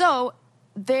 So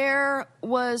there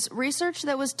was research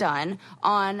that was done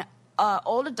on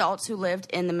old adults who lived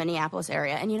in the Minneapolis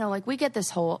area. And, we get this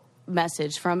whole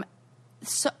message from,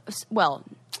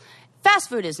 fast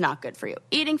food is not good for you.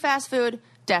 Eating fast food,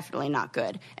 definitely not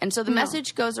good. And so the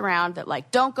message goes around that, like,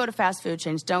 don't go to fast food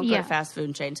chains, don't go to fast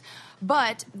food chains.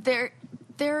 But they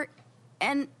were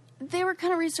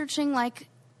kind of researching, like,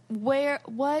 where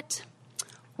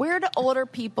do older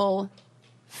people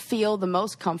feel the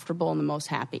most comfortable and the most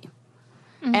happy?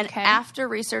 Okay. And after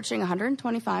researching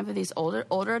 125 of these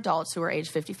older adults who were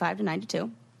aged 55 to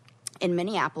 92 in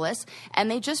Minneapolis,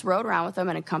 and they just rode around with them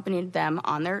and accompanied them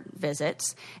on their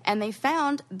visits, and they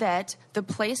found that the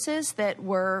places that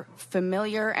were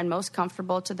familiar and most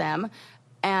comfortable to them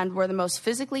and were the most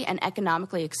physically and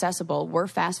economically accessible were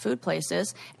fast food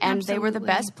places, and they were the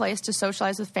best place to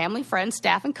socialize with family, friends,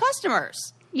 staff, and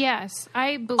customers. Yes,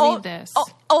 I believe this.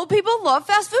 Old people love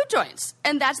fast food joints,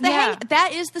 and that's that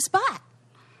is the spot.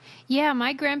 Yeah,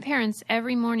 my grandparents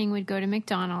every morning would go to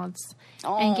McDonald's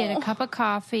and get a cup of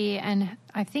coffee, and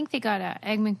I think they got an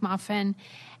Egg McMuffin,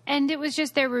 and it was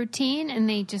just their routine, and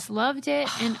they just loved it,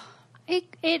 and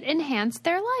it enhanced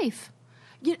their life.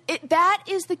 That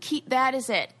is the key. That is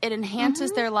it. It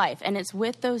enhances their life, and it's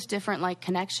with those different like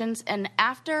connections. And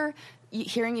after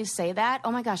hearing you say that,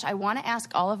 oh my gosh, I want to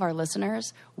ask all of our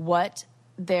listeners what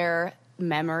their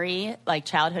memory, like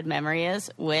childhood memory, is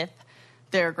with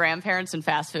their grandparents and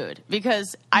fast food,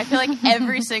 because I feel like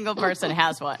every single person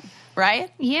has one, right?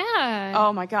 Yeah.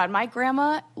 Oh my God, my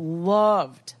grandma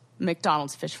loved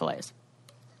McDonald's fish fillets.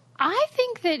 I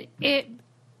think that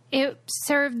it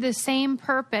served the same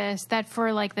purpose that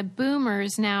for like the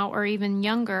boomers now or even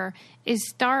younger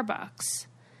is Starbucks,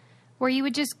 where you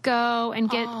would just go and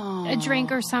get a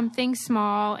drink or something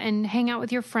small and hang out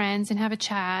with your friends and have a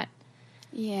chat.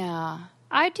 Yeah.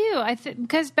 I do.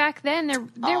 Because back then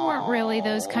there weren't really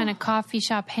those kind of coffee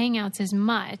shop hangouts as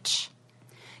much.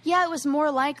 Yeah, it was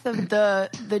more like the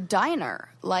diner,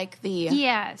 like the...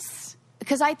 Yes.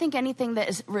 Because I think anything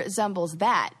that resembles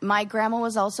that. My grandma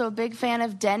was also a big fan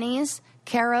of Denny's,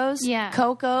 Caro's,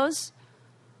 Coco's.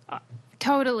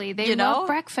 Totally. They love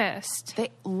breakfast. They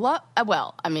love...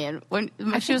 Well, I mean,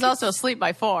 she was also asleep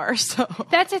by 4, so...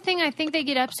 That's the thing. I think they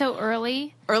get up so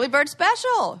early. Early bird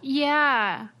special.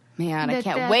 Yeah. Man, I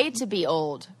can't wait to be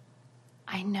old.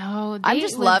 I know. I'm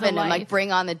just loving it. Like,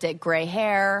 bring on the gray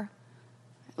hair.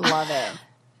 Love it.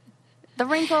 The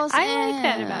wrinkles. I like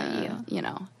that about you. You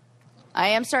know. I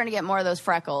am starting to get more of those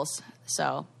freckles,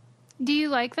 so. Do you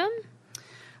like them?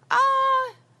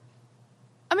 I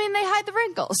mean, they hide the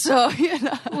wrinkles, so, you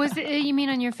know. You mean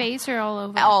on your face or all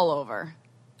over? All over.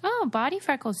 Oh, body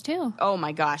freckles, too. Oh,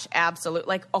 my gosh, absolutely.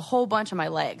 Like, a whole bunch of my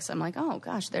legs. I'm like, oh,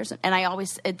 gosh, and I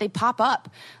always, they pop up.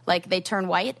 Like, they turn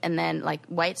white, and then, like,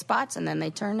 white spots, and then they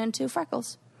turn into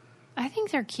freckles. I think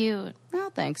they're cute.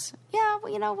 Oh, thanks. Yeah,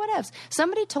 well, you know, whatevs.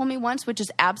 Somebody told me once, which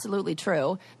is absolutely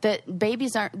true, that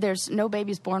there's no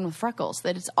babies born with freckles,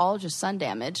 that it's all just sun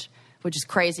damage, which is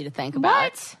crazy to think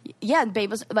about. What? Yeah,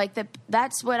 babies, like,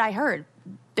 that's what I heard.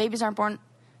 Babies aren't born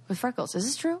with freckles. Is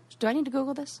this true? Do I need to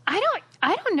Google this? I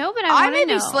don't know, but I want to know. I may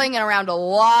be slinging around a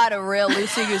lot of real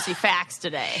loosey-goosey facts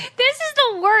today. This is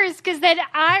the worst, because then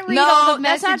I read all the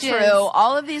messages. That's not true.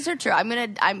 All of these are true. I'm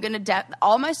gonna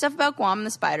all my stuff about Guam and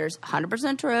the spiders,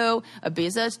 100% true.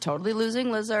 Ibiza is totally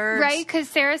losing lizards. Right, because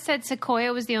Sarah said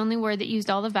Sequoia was the only word that used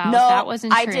all the vowels. No, that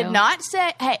wasn't true. I did not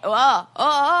say, hey,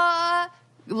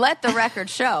 let the record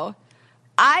show.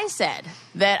 I said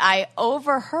that I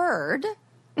overheard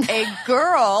a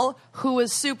girl who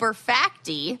was super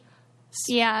facty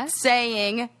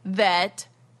saying that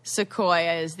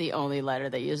Sequoia is the only letter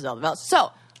that uses all the vowels.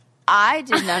 So I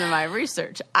did none of my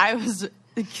research. I was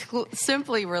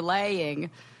simply relaying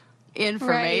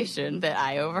information that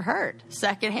I overheard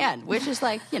secondhand, which is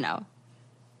like, you know,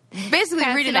 basically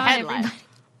reading a headline.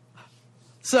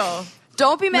 So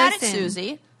don't be mad at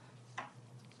Susie.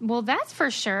 Well, that's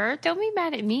for sure. Don't be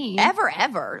mad at me.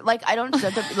 Ever. Like, I don't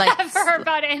like ever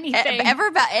about anything. Ever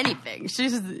about anything.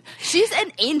 She's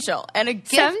an angel and a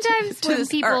gift. Sometimes when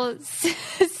people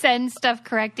send stuff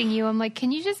correcting you, I'm like,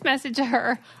 can you just message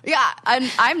her? Yeah,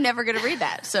 I'm never going to read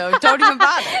that, so don't even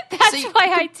bother. That's why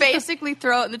I basically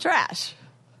throw it in the trash.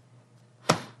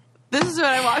 This is what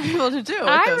I want people to do.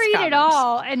 I read it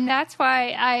all, and that's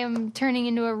why I am turning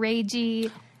into a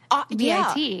ragey. BIT.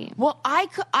 Yeah. Well, I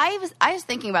was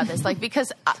thinking about this, like,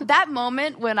 because that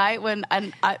moment when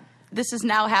this has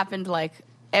now happened like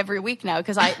every week now,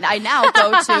 because I now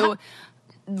go to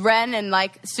Ren and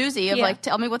like Susie of like,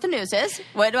 tell me what the news is.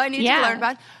 What do I need to learn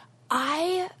about?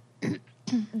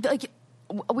 Like,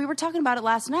 we were talking about it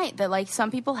last night that like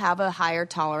some people have a higher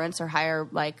tolerance or higher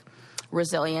like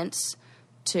resilience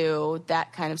to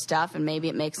that kind of stuff, and maybe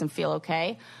it makes them feel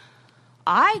okay.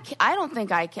 I don't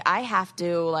think I have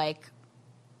to, like,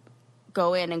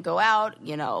 go in and go out,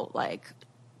 you know, like,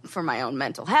 for my own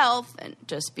mental health and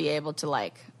just be able to,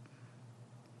 like,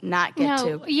 not get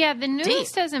too Yeah, the news deep.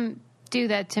 Doesn't do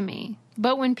that to me.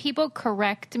 But when people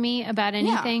correct me about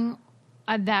anything,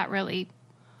 that really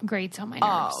grates on my nerves.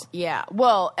 Oh, yeah.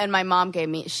 Well, and my mom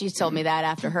she told me that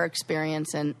after her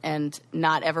experience and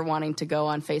not ever wanting to go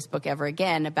on Facebook ever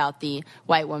again about the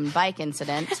white woman bike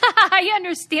incident. I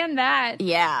understand that.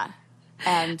 Yeah.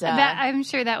 And I'm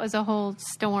sure that was a whole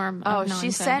storm of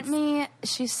nonsense.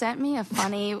 she sent me a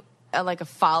funny like a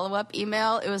follow-up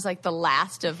email. It was like the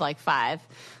last of like 5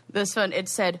 This one, it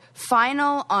said,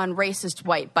 final on racist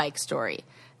white bike story.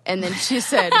 And then she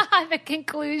said, the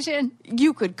conclusion.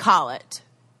 You could call it.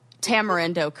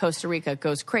 Tamarindo, Costa Rica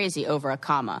goes crazy over a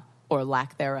comma or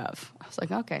lack thereof. I was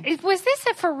like, okay. Was this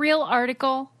a for real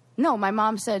article? No, my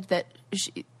mom said that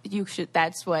you should.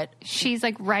 That's what she's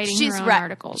like writing her own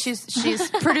articles.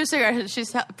 She's producing our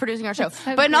show.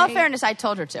 So but in all great. fairness, I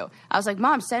told her to. I was like,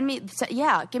 Mom,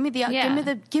 give me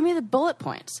the bullet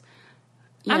points.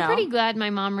 I'm pretty glad my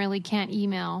mom really can't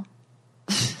email.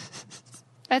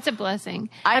 That's a blessing.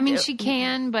 I mean, she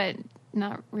can, but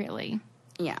not really.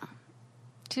 Yeah.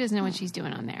 She doesn't know what she's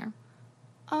doing on there.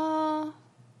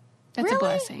 That's really? a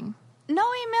blessing. No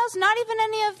emails, not even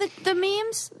any of the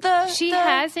memes. She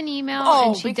has an email. Oh,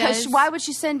 and she because does. Why would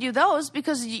she send you those?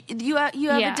 Because you have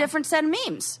a different set of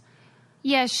memes.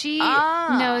 Yeah, she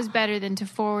knows better than to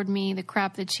forward me the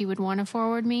crap that she would want to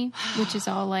forward me, which is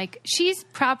all like, she's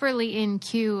properly in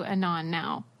QAnon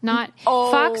now. Not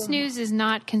Fox News is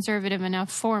not conservative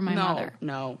enough for my mother.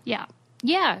 No. Yeah.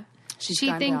 She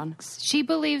down. She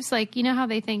believes, like, you know how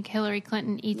they think Hillary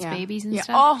Clinton eats babies and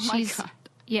stuff? Oh my God.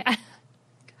 Yeah.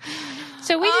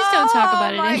 So we just don't talk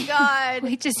about it. Oh my God.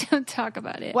 We just don't talk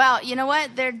about it. Well, you know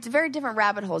what? There are very different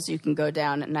rabbit holes you can go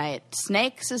down at night.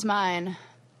 Snakes is mine.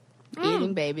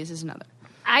 Eating babies is another.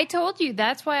 I told you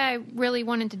that's why I really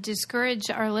wanted to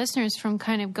discourage our listeners from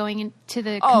kind of going into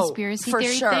the conspiracy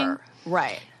theory thing.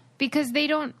 Right. Because they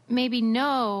don't maybe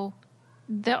know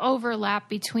the overlap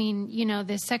between, you know,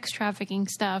 the sex trafficking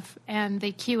stuff and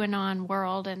the QAnon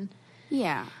world and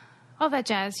all that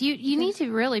jazz. You need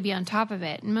to really be on top of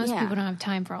it, and most people don't have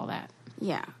time for all that.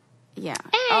 Yeah.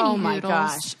 Oh my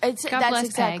gosh. That's exactly.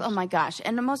 Peg. Oh my gosh.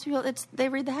 And most people, they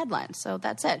read the headlines, so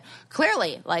that's it.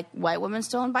 Clearly, like white women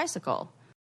still on bicycle.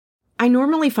 I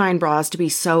normally find bras to be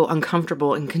so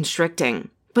uncomfortable and constricting,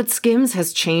 but Skims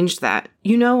has changed that.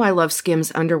 You know I love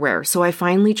Skims underwear, so I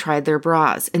finally tried their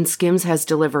bras, and Skims has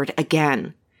delivered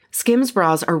again. Skims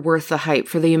bras are worth the hype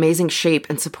for the amazing shape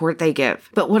and support they give,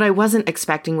 but what I wasn't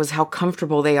expecting was how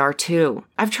comfortable they are too.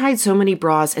 I've tried so many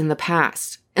bras in the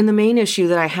past, and the main issue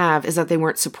that I have is that they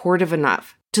weren't supportive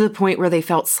enough, to the point where they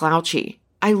felt slouchy.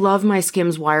 I love my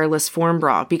Skims wireless form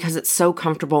bra because it's so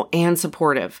comfortable and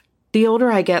supportive. The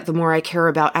older I get, the more I care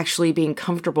about actually being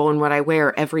comfortable in what I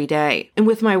wear every day. And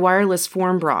with my wireless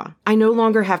form bra, I no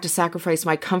longer have to sacrifice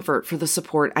my comfort for the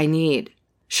support I need.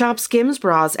 Shop Skims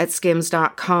bras at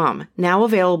skims.com, now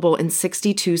available in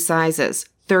 62 sizes,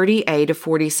 30A to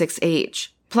 46H.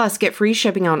 Plus, get free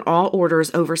shipping on all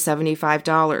orders over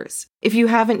 $75. If you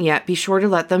haven't yet, be sure to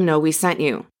let them know we sent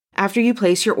you. After you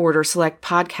place your order, select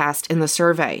podcast in the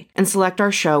survey and select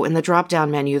our show in the drop-down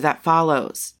menu that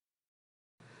follows.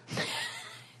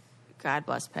 God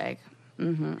bless Peg.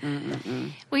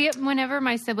 Whenever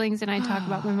my siblings and I talk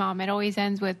about my mom, it always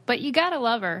ends with, but you gotta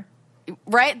love her.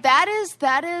 Right?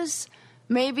 That is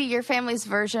maybe your family's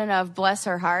version of bless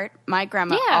her heart. My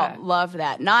grandma loved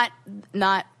that. Not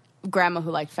grandma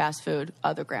who liked fast food,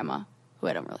 other grandma who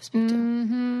I don't really speak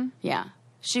to. Yeah.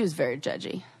 She was very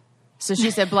judgy. So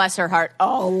she said bless her heart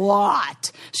a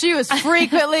lot. She was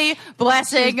frequently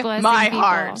blessing my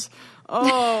heart.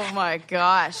 Oh my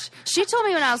gosh. She told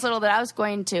me when I was little that I was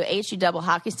going to HE double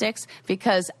hockey sticks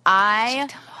because I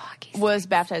was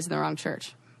baptized in the wrong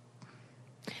church.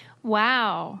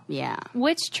 Wow. Yeah.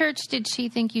 Which church did she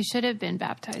think you should have been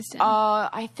baptized in?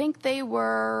 I think they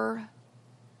were...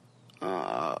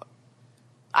 I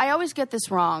always get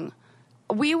this wrong.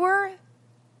 Lutheran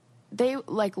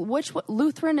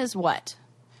is what?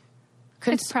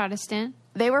 It's Protestant.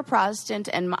 They were Protestant,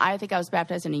 and I think I was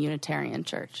baptized in a Unitarian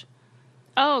church.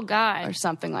 Oh, God. Or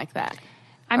something like that.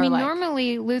 I mean,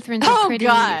 normally Lutherans are pretty... Oh,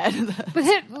 God.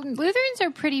 Lutherans are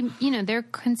pretty, they're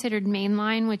considered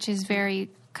mainline, which is very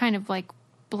kind of like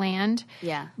bland.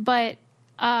 Yeah. But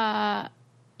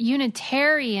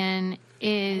Unitarian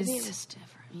is... Maybe it was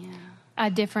different, yeah. A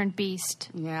different beast.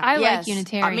 Yeah. I like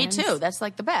Unitarians. Me too. That's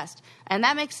like the best. And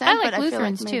that makes sense. I like but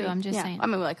Lutherans I feel like too, I'm just saying. I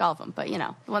mean, we like all of them, but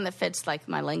the one that fits like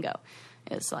my lingo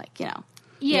is like, Yeah,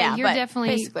 you're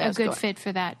definitely a good fit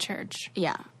for that church.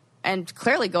 Yeah. And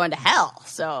clearly going to hell.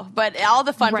 So, but all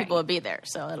the fun people will be there,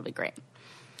 so it'll be great.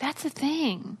 That's the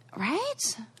thing.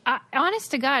 Right?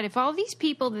 Honest to God, if all these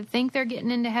people that think they're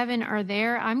getting into heaven are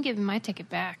there, I'm giving my ticket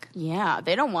back. Yeah,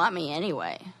 they don't want me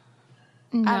anyway.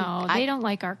 No, they don't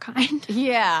like our kind.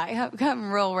 Yeah,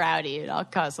 I'm real rowdy and I'll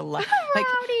cause a lot.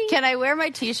 Rowdy. Can I wear my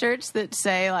T-shirts that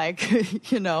say like,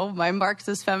 my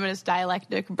Marxist feminist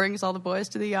dialectic brings all the boys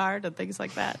to the yard and things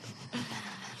like that?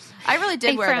 I really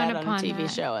did wear that on a TV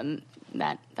show, and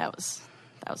that was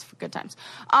that was for good times.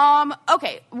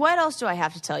 Okay, what else do I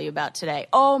have to tell you about today?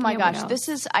 Oh my gosh,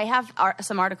 I have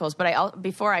some articles, but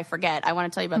before I forget, I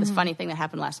want to tell you about this funny thing that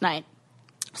happened last night.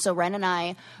 So Ren and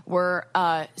I were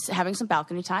having some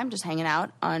balcony time, just hanging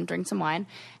out and drinking some wine,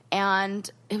 and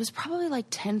it was probably like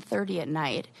 10:30 at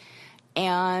night,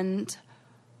 and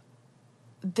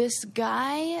this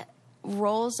guy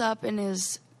rolls up in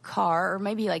his car, or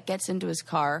maybe like gets into his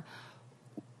car,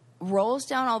 rolls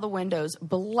down all the windows,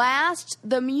 blasts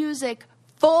the music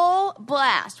full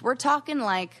blast. We're talking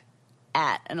like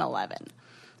at an 11,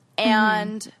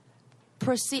 and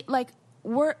proceed like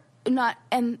we're not,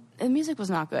 and the music was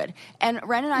not good. And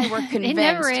Ren and I were convinced It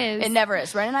never is. It never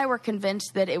is. Ren and I were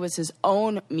convinced that it was his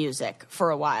own music for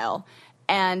a while.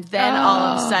 And then all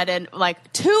of a sudden,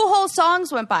 like 2 whole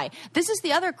songs went by. This is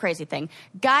the other crazy thing.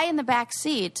 Guy in the back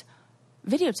seat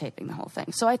videotaping the whole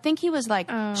thing. So I think he was like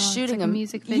shooting like a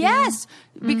music video. Yes,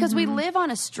 because we live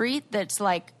on a street that's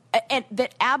like, and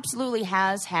that absolutely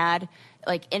has had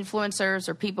like influencers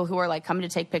or people who are like coming to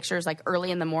take pictures like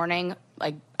early in the morning.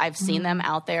 Like I've seen them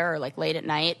out there, or like late at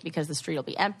night, because the street will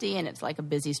be empty and it's like a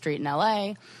busy street in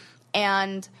LA.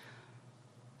 And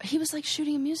he was like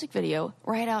shooting a music video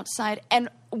right outside, and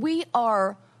we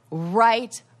are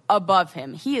right above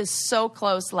him. He is so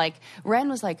close. Like Ren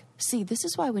was like, "See, this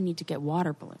is why we need to get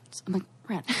water balloons." I'm like,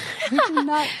 "Ren, we do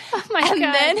not." Oh my and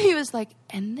God. then he was like,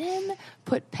 "And then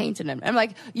put paint in him." I'm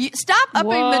like, "Stop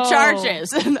upping the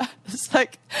charges." And I was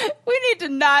like, "We need to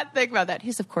not think about that."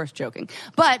 He's of course joking,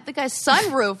 but the guy's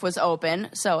sunroof was open,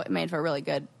 so it made for a really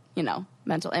good,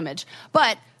 mental image.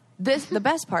 But the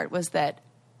best part was that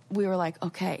we were like,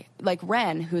 okay, like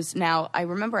Ren, who's now, I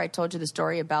remember I told you the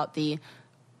story about the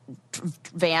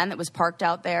van that was parked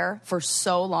out there for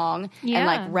so long. Yeah. And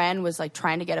like Ren was like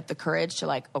trying to get up the courage to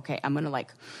like, okay, I'm going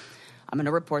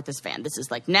to report this van. This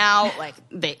is like now, like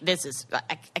this is,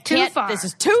 I can't, Too far. This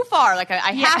is too far. Like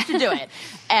I have to do it.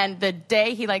 And the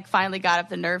day he like finally got up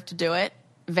the nerve to do it,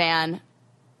 van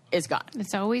is gone.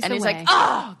 It's always and the he's way. like,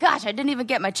 oh gosh, I didn't even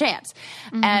get my chance.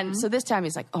 And so this time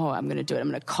he's like, oh, I'm going to do it. I'm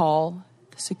going to call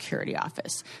the security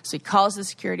office. So he calls the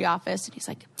security office and he's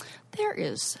like, there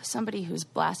is somebody who's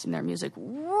blasting their music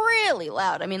really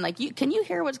loud. I mean, like, can you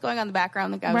hear what's going on in the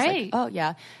background? The guy was like, oh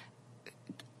yeah.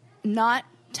 Not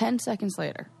 10 seconds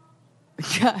later,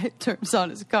 the guy turns on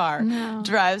his car,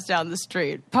 drives down the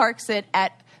street, parks it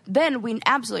then we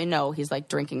absolutely know he's like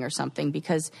drinking or something,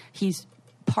 because he's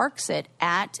parks it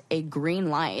at a green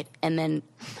light and then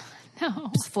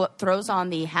throws on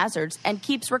the hazards and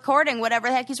keeps recording whatever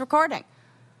the heck he's recording.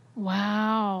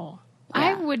 Wow. Yeah.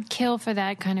 I would kill for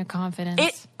that kind of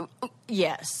confidence.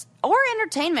 Yes. Or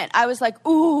entertainment. I was like,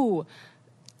 ooh,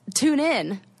 tune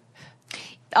in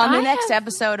on the next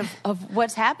episode of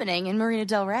What's Happening in Marina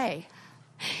Del Rey.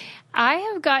 I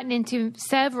have gotten into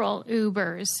several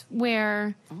Ubers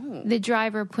where the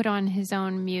driver put on his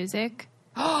own music.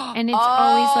 And it's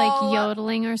always like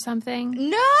yodeling or something.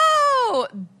 No,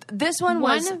 this one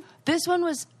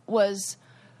was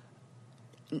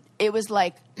it was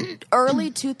like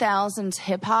early 2000s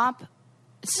hip hop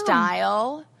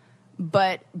style,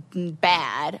 but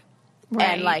bad,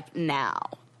 and like now,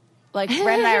 like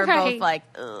Ren and I are both like,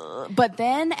 ugh. But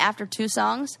then after 2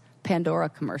 songs, Pandora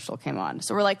commercial came on.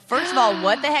 So we're like, first of all,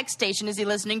 what the heck station is he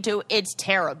listening to? It's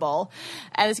terrible.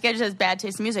 And this guy just has bad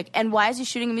taste in music. And why is he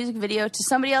shooting a music video to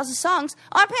somebody else's songs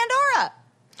on Pandora?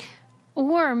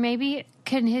 Or maybe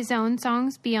can his own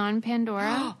songs be on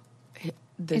Pandora?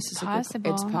 It's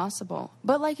possible. It's possible.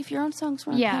 But like, if your own songs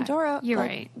were on Pandora, you're like,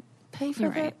 right. Pay for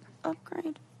the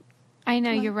upgrade. I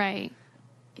know, you're right.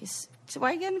 So why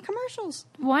are you getting commercials?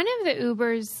 One of the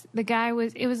Ubers, the guy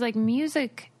it was like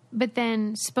music, but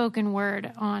then spoken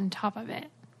word on top of it,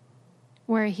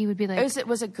 where he would be like,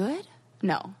 was it good?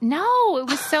 No, it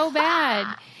was so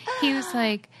bad. He was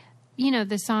like,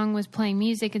 the song was playing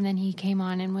music, and then he came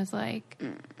on and was like,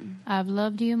 I've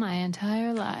loved you my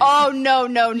entire life. Oh, no.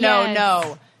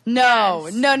 Yes. No.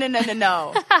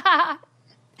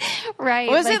 Right.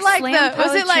 Was it like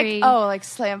poetry.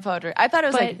 slam poetry? I thought it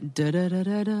was like,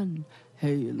 da-da-da-da-dun.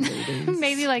 Hey, ladies.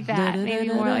 Maybe like that. Maybe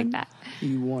more like that.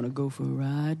 You want to go for a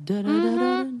ride?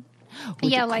 Da-da-da-da-dun.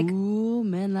 With a like cool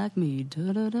man like me.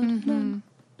 Da-da-da-da-dun.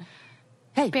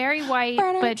 Hey. Very white,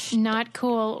 but not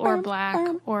cool or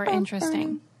black or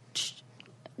interesting.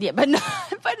 Yeah, but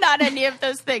not any of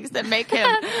those things that make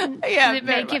him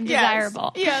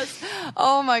desirable. Yes.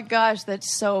 Oh my gosh,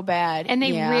 that's so bad. And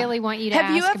they really want you to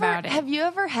ask about it. Have you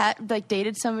ever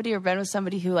dated somebody or been with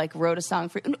somebody who like wrote a song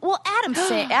for you? Well,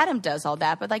 Adam does all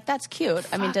that, but like that's cute.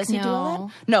 I mean, does he do all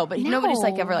that? No, but nobody's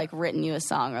like ever like written you a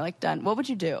song or like done. What would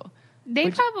you do?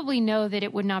 They probably know that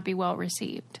it would not be well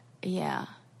received. Yeah.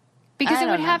 Because it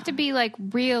would have to be like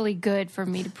really good for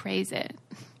me to praise it.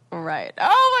 Right.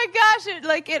 Oh my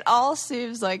gosh! It all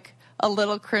seems like a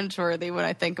little cringeworthy when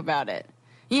I think about it.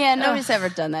 Yeah, nobody's ever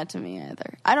done that to me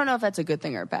either. I don't know if that's a good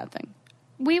thing or a bad thing.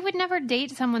 We would never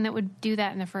date someone that would do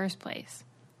that in the first place.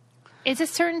 It's a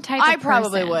certain type of person. I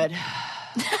probably would.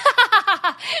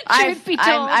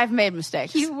 I've made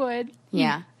mistakes. You would.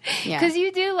 Yeah. Because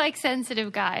you do like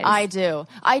sensitive guys. I do.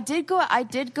 I did go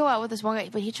out with this one guy,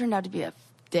 but he turned out to be a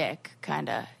dick, kind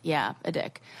of. Yeah, a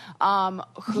dick.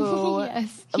 Who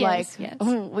yes.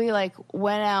 We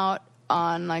went out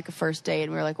on a first date,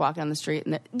 and we were walking on the street,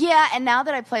 and and now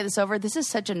that I play this over, this is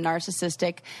such a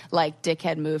narcissistic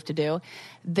dickhead move to do.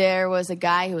 There was a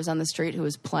guy who was on the street who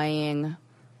was playing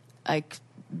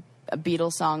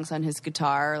Beatles songs on his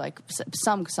guitar,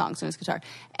 some songs on his guitar,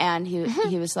 and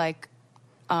he was like,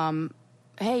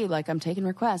 hey, I'm taking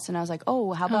requests. And I was like,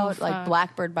 oh, how about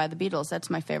Blackbird by the Beatles? That's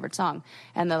my favorite song.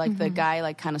 And the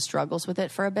guy kind of struggles with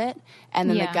it for a bit. And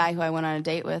then the guy who I went on a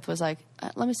date with was like,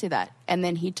 let me see that. And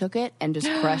then he took it and just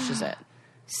crushes it.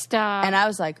 Stop. And I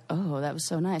was like, oh, that was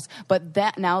so nice. But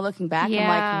that now looking back, I'm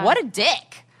like, what a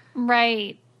dick.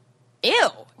 Right. Ew.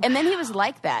 And then he was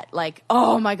like that.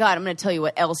 Oh my God, I'm going to tell you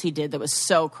what else he did that was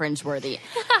so cringeworthy.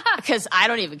 Because I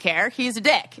don't even care. He's a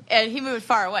dick. And he moved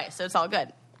far away, so it's all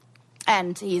good.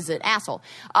 And he's an asshole.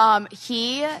 I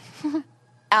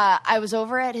was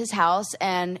over at his house,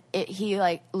 and he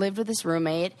lived with his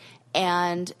roommate,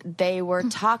 and they were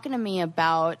talking to me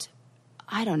about,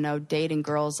 I don't know, dating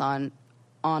girls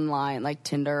online, like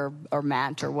Tinder or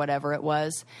Match or whatever it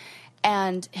was.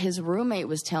 And his roommate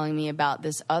was telling me about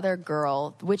this other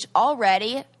girl, which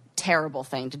already terrible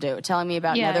thing to do. Telling me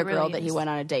about another girl that he went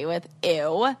on a date with.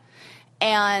 Ew.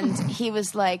 And he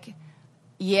was like,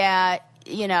 yeah,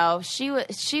 she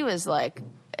was like,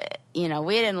 we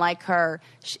didn't like her.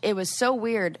 It was so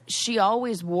weird. She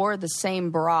always wore the same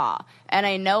bra. And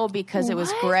I know because it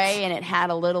was gray and it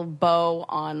had a little bow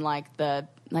on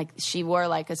she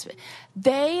wore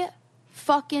they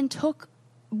fucking took,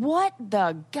 what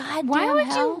the goddamn Why would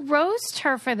hell? you roast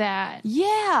her for that?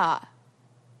 Yeah.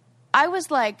 I was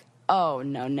like, oh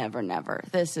no, never.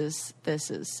 This is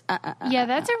yeah,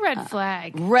 that's a red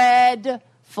flag. Red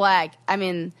flag. I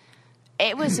mean,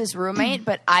 it was his roommate,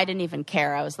 but I didn't even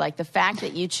care. I was like, the fact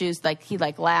that you choose, he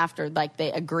laughed or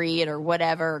they agreed or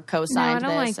whatever, or co-signed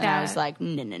this, and I was like,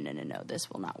 no,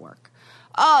 this will not work.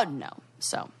 Oh no.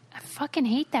 So I fucking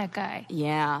hate that guy.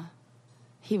 Yeah.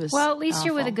 He was well, at least awful.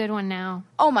 You're with a good one now.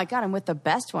 Oh my God, I'm with the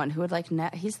best one who would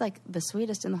he's the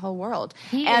sweetest in the whole world.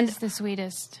 He is the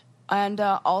sweetest. And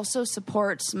also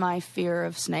supports my fear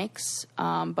of snakes.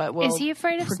 But is he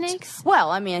afraid of snakes? Well,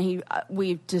 I mean,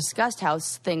 we've discussed how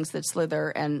things that slither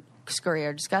and scurry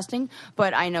are disgusting,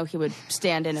 but I know he would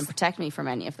stand in and protect me from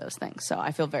any of those things. So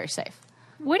I feel very safe.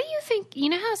 What do you think? You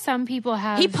know how some people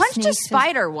have He punched a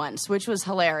spider once, which was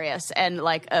hilarious and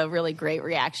a really great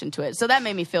reaction to it. So that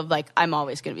made me feel like I'm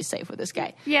always going to be safe with this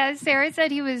guy. Yeah, Sarah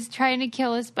said he was trying to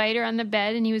kill a spider on the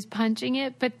bed and he was punching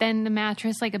it, but then the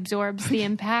mattress absorbs the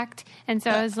impact. And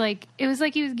so it was like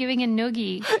he was giving a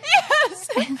noogie. Yes.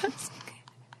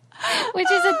 Which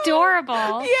is adorable.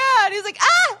 Yeah, and he's like,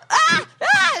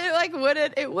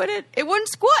 And it wouldn't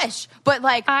squish. But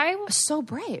I was so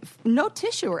brave. No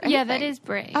tissue or anything. Yeah, that is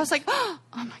brave. I was like, oh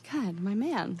my God, my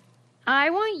man. I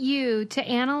want you to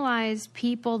analyze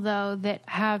people, though, that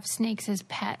have snakes as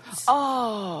pets.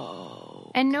 Oh.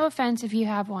 And no offense if you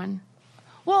have one.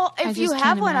 Well, if you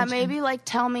have one, maybe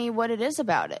tell me what it is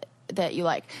about it that you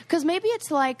like. Because maybe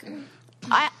it's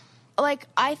I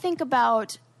think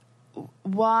about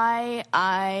why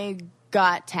I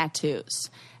got tattoos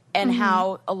and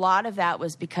how a lot of that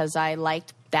was because I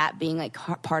liked that being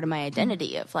part of my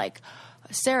identity of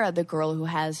Sarah, the girl who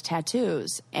has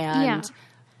tattoos. And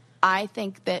I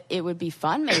think that it would be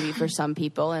fun maybe for some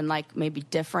people and maybe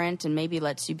different and maybe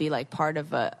lets you be part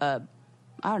of a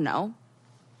I don't know,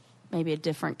 maybe a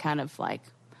different kind of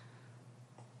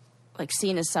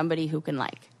seen as somebody who can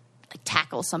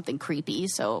tackle something creepy.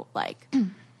 So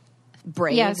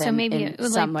brave. Yeah, so maybe it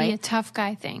would be a tough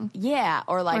guy thing. Yeah,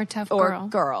 or a tough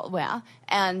girl. Yeah,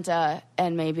 and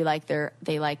maybe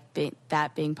they like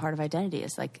that being part of identity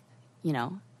is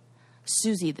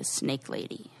Susie the Snake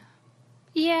Lady.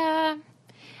 Yeah,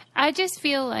 I just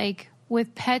feel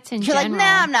with pets in You're general.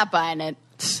 Nah, I'm not buying it.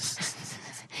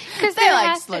 Because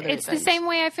it's the same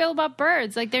way I feel about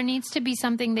birds. Are needs to be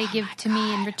something they give to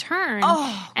me in return.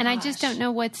 And I just don't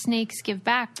know what snakes give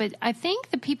back. But I think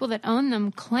the people that own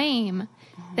them claim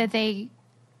that they,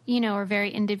 are very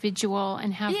individual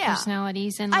and have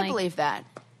personalities. And I believe that.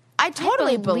 I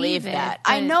totally believe it, that.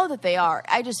 but- I know that they are.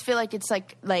 I just feel like it's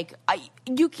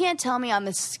you can't tell me on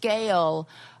the scale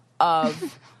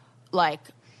of like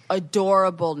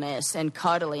adorableness and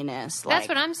cuddliness. That's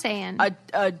what I'm saying.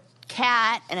 A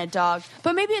cat and a dog,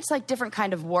 but maybe it's like different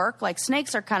kind of work. Like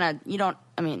snakes are kind of you don't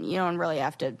really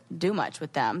have to do much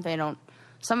with them.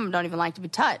 Some of them don't even like to be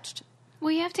touched.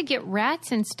 Well, you have to get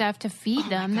rats and stuff to feed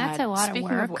them. That's a lot Speaking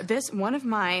of work. of this, one of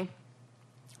my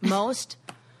most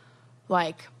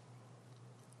like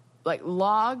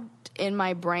logged in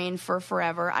my brain for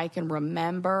forever. I can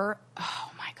remember,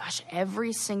 oh my gosh,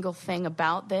 every single thing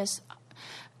about this.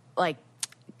 Like,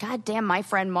 goddamn, my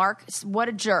friend Mark, what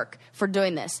a jerk for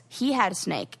doing this. He had a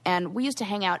snake, and we used to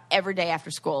hang out every day after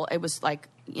school. It was like,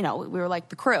 we were like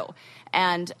the crew.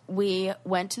 And we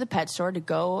went to the pet store to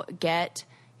go get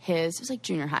it was like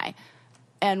junior high.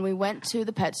 And we went to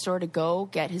the pet store to go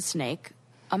get his snake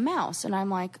a mouse. And I'm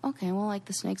like, okay, well, like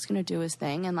the snake's going to do his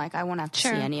thing. And like, I won't have to see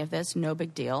any of this. No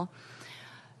big deal.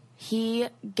 He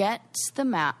gets the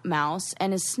mouse,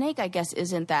 and his snake, I guess,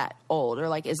 isn't that old or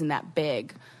like isn't that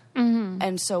big. Mm-hmm.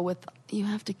 And so you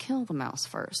have to kill the mouse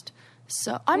first.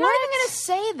 So I'm not even going to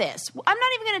say this. I'm not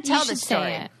even going to tell this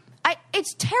story. Say it.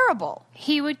 It's terrible.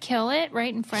 He would kill it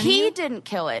right in front of you? He didn't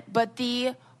kill it, but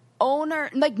the owner,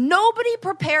 like nobody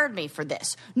prepared me for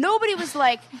this. Nobody was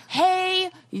like, hey,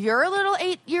 you're a little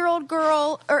 8-year-old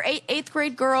girl or 8th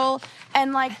grade girl.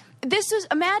 And like,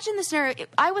 imagine the scenario.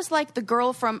 I was like the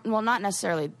girl from, well, not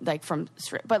necessarily like from,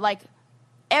 but like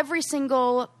I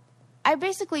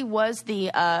basically was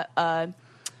the,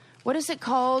 what is it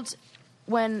called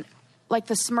when, like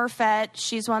the Smurfette,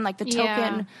 she's one, like the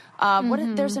token.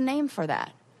 There's a name for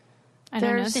that. I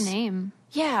don't know the name.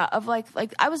 Yeah, of like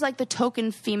I was like the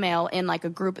token female in like a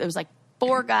group. It was like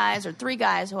 4 guys or 3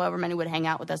 guys, however many would hang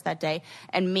out with us that day,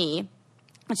 and me.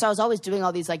 And so I was always doing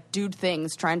all these like dude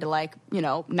things, trying to like,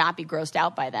 not be grossed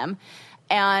out by them,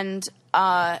 and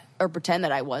or pretend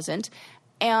that I wasn't.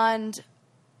 And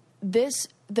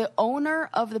the owner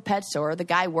of the pet store, the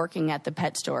guy working at the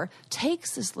pet store,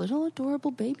 takes this little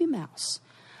adorable baby mouse,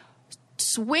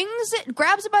 swings it,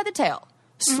 grabs it by the tail,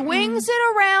 swings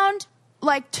it around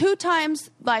like 2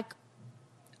 times, like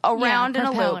around in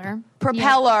a loop.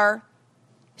 Propeller.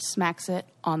 Smacks it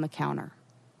on the counter.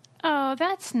 Oh,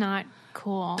 that's not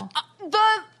cool.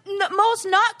 The most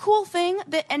not cool thing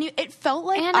it felt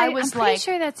like and I'm pretty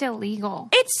sure that's illegal.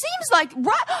 It seems like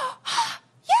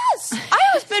yes, I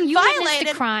have been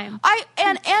violated. A crime.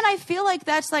 And I feel like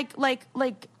that's like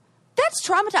that's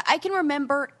traumatizing. I can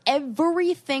remember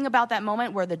everything about that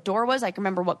moment, where the door was. I can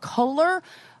remember what color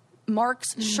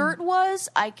Mark's shirt was.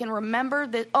 I can remember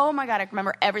that. Oh my God, I can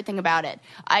remember everything about it.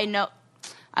 I know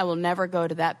I will never go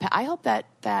to that. I hope that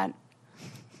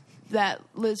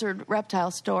lizard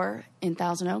reptile store in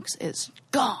Thousand Oaks is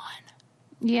gone.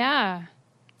 Yeah.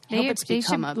 They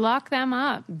should lock them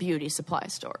up. Beauty supply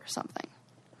store or something.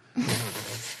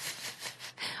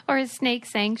 Or a snake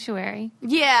sanctuary.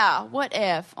 Yeah, what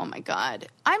if? Oh my God.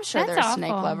 I'm sure That's there are awful.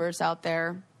 snake lovers out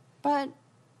there, but,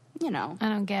 I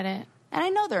don't get it. And I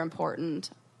know they're important.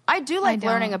 I do like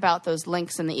learning about those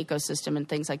links in the ecosystem and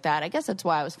things like that. I guess that's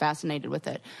why I was fascinated with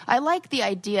it. I like the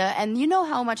idea, and you know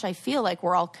how much I feel like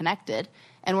we're all connected,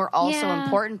 and we're all so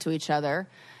important to each other.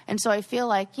 And so I feel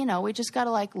like, we just got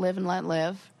to like live and let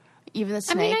live. Even the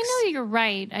snakes. I mean, I know you're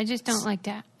right. I just don't like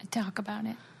to talk about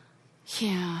it.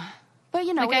 Yeah. But,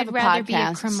 we I'd have a rather podcast, be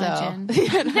a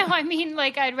curmudgeon. No, I mean,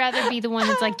 like, I'd rather be the one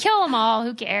that's like, kill them all.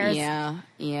 Who cares?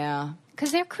 Yeah.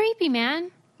 Because they're creepy,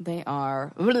 man. They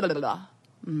are.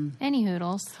 Any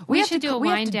hoodles. We should do a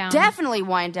wind down. Definitely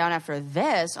wind down after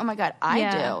this. Oh, my God,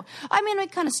 I do. I mean, we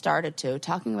kind of started to,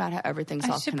 talking about how everything's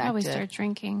all connected. I should probably start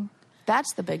drinking.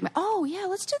 That's the big... Oh, yeah,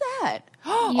 let's do that.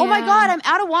 Oh, my God, I'm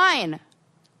out of wine.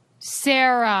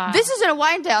 Sarah. This isn't a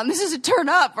wind down. This is a turn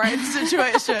up, right,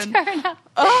 situation. Turn up.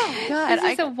 Oh, God.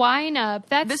 This is a wine up.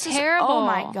 That's terrible. Oh,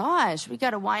 my gosh. We got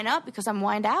to wine up because I'm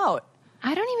wined out.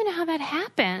 I don't even know how that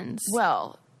happens.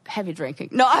 Well, heavy drinking.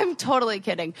 No, I'm totally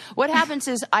kidding. What happens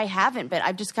is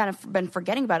I've just kind of been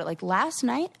forgetting about it. Like last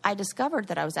night, I discovered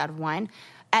that I was out of wine.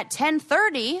 At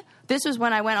 10:30, this was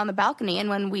when I went on the balcony and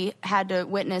when we had to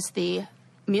witness the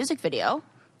music video.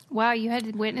 Wow, you had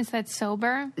to witness that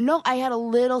sober? No, I had a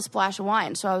little splash of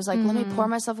wine. So I was like, let me pour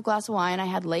myself a glass of wine. I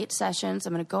had late sessions.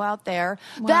 I'm going to go out there.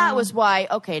 Wow. That was why,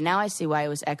 okay, now I see why I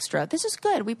was extra. This is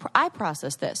good. I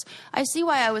processed this. I see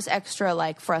why I was extra,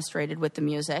 like, frustrated with the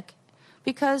music.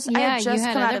 Because I had just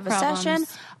come out of a session.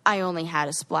 I only had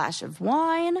a splash of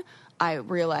wine. I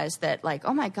realized that, like,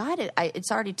 oh, my God, it's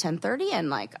already 10:30. And,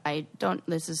 like,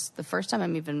 this is the first time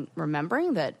I'm even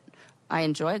remembering that I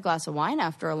enjoy a glass of wine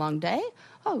after a long day.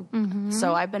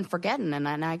 So I've been forgetting, and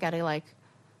I got to like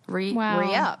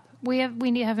re-up. We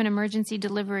need to have an emergency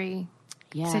delivery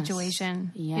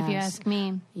situation, if you ask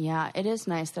me. Yeah, it is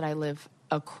nice that I live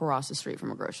across the street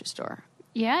from a grocery store.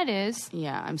 Yeah, it is.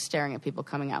 Yeah, I'm staring at people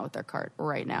coming out with their cart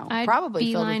right now. I'd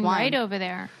probably filled with wine. right over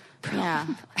there. Yeah.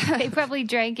 They probably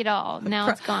drank it all. Now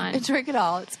it's gone. They drank it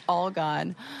all. It's all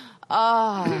gone.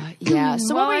 Yeah.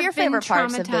 So what were your favorite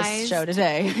parts of this show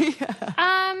today?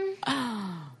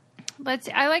 I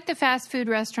like the fast food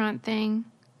restaurant thing.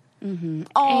 Mm-hmm.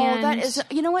 Oh, that is,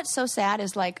 you know what's so sad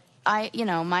is like,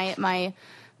 my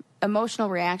emotional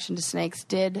reaction to snakes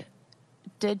did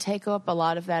take up a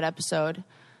lot of that episode.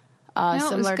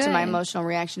 Similar to my emotional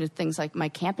reaction to things like my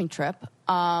camping trip.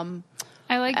 I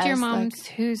liked your mom's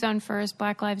Who's on First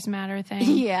Black Lives Matter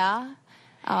thing. Yeah.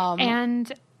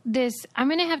 And this, I'm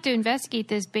going to have to investigate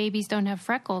this babies don't have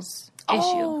freckles issue.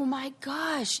 Oh my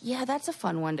gosh. Yeah, that's a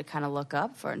fun one to kind of look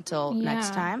up for until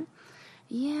next time.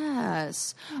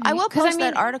 Yes. I will post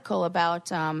that article about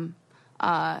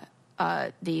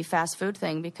the fast food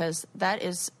thing because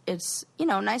it's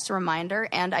nice reminder,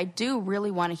 and I do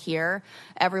really want to hear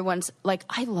everyone's, like,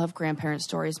 I love grandparent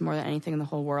stories more than anything in the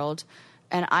whole world,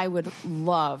 and I would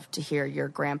love to hear your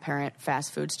grandparent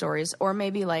fast food stories, or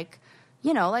maybe like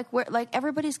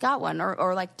everybody's got one,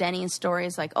 or like Denny's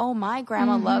stories, like, oh, my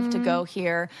grandma loved to go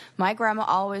here, my grandma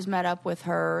always met up with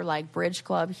her like bridge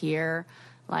club here,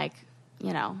 like,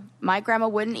 my grandma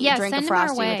wouldn't drink a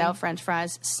Frosty without French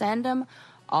fries. Send them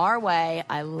our way.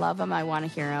 I love them. I want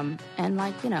to hear them. And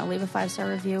leave a 5-star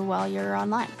review while you're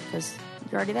online because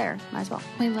you're already there. Might as well.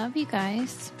 We love you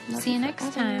guys. See you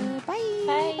next time. Bye.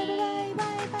 Bye. Bye.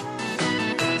 Bye. Bye. Bye.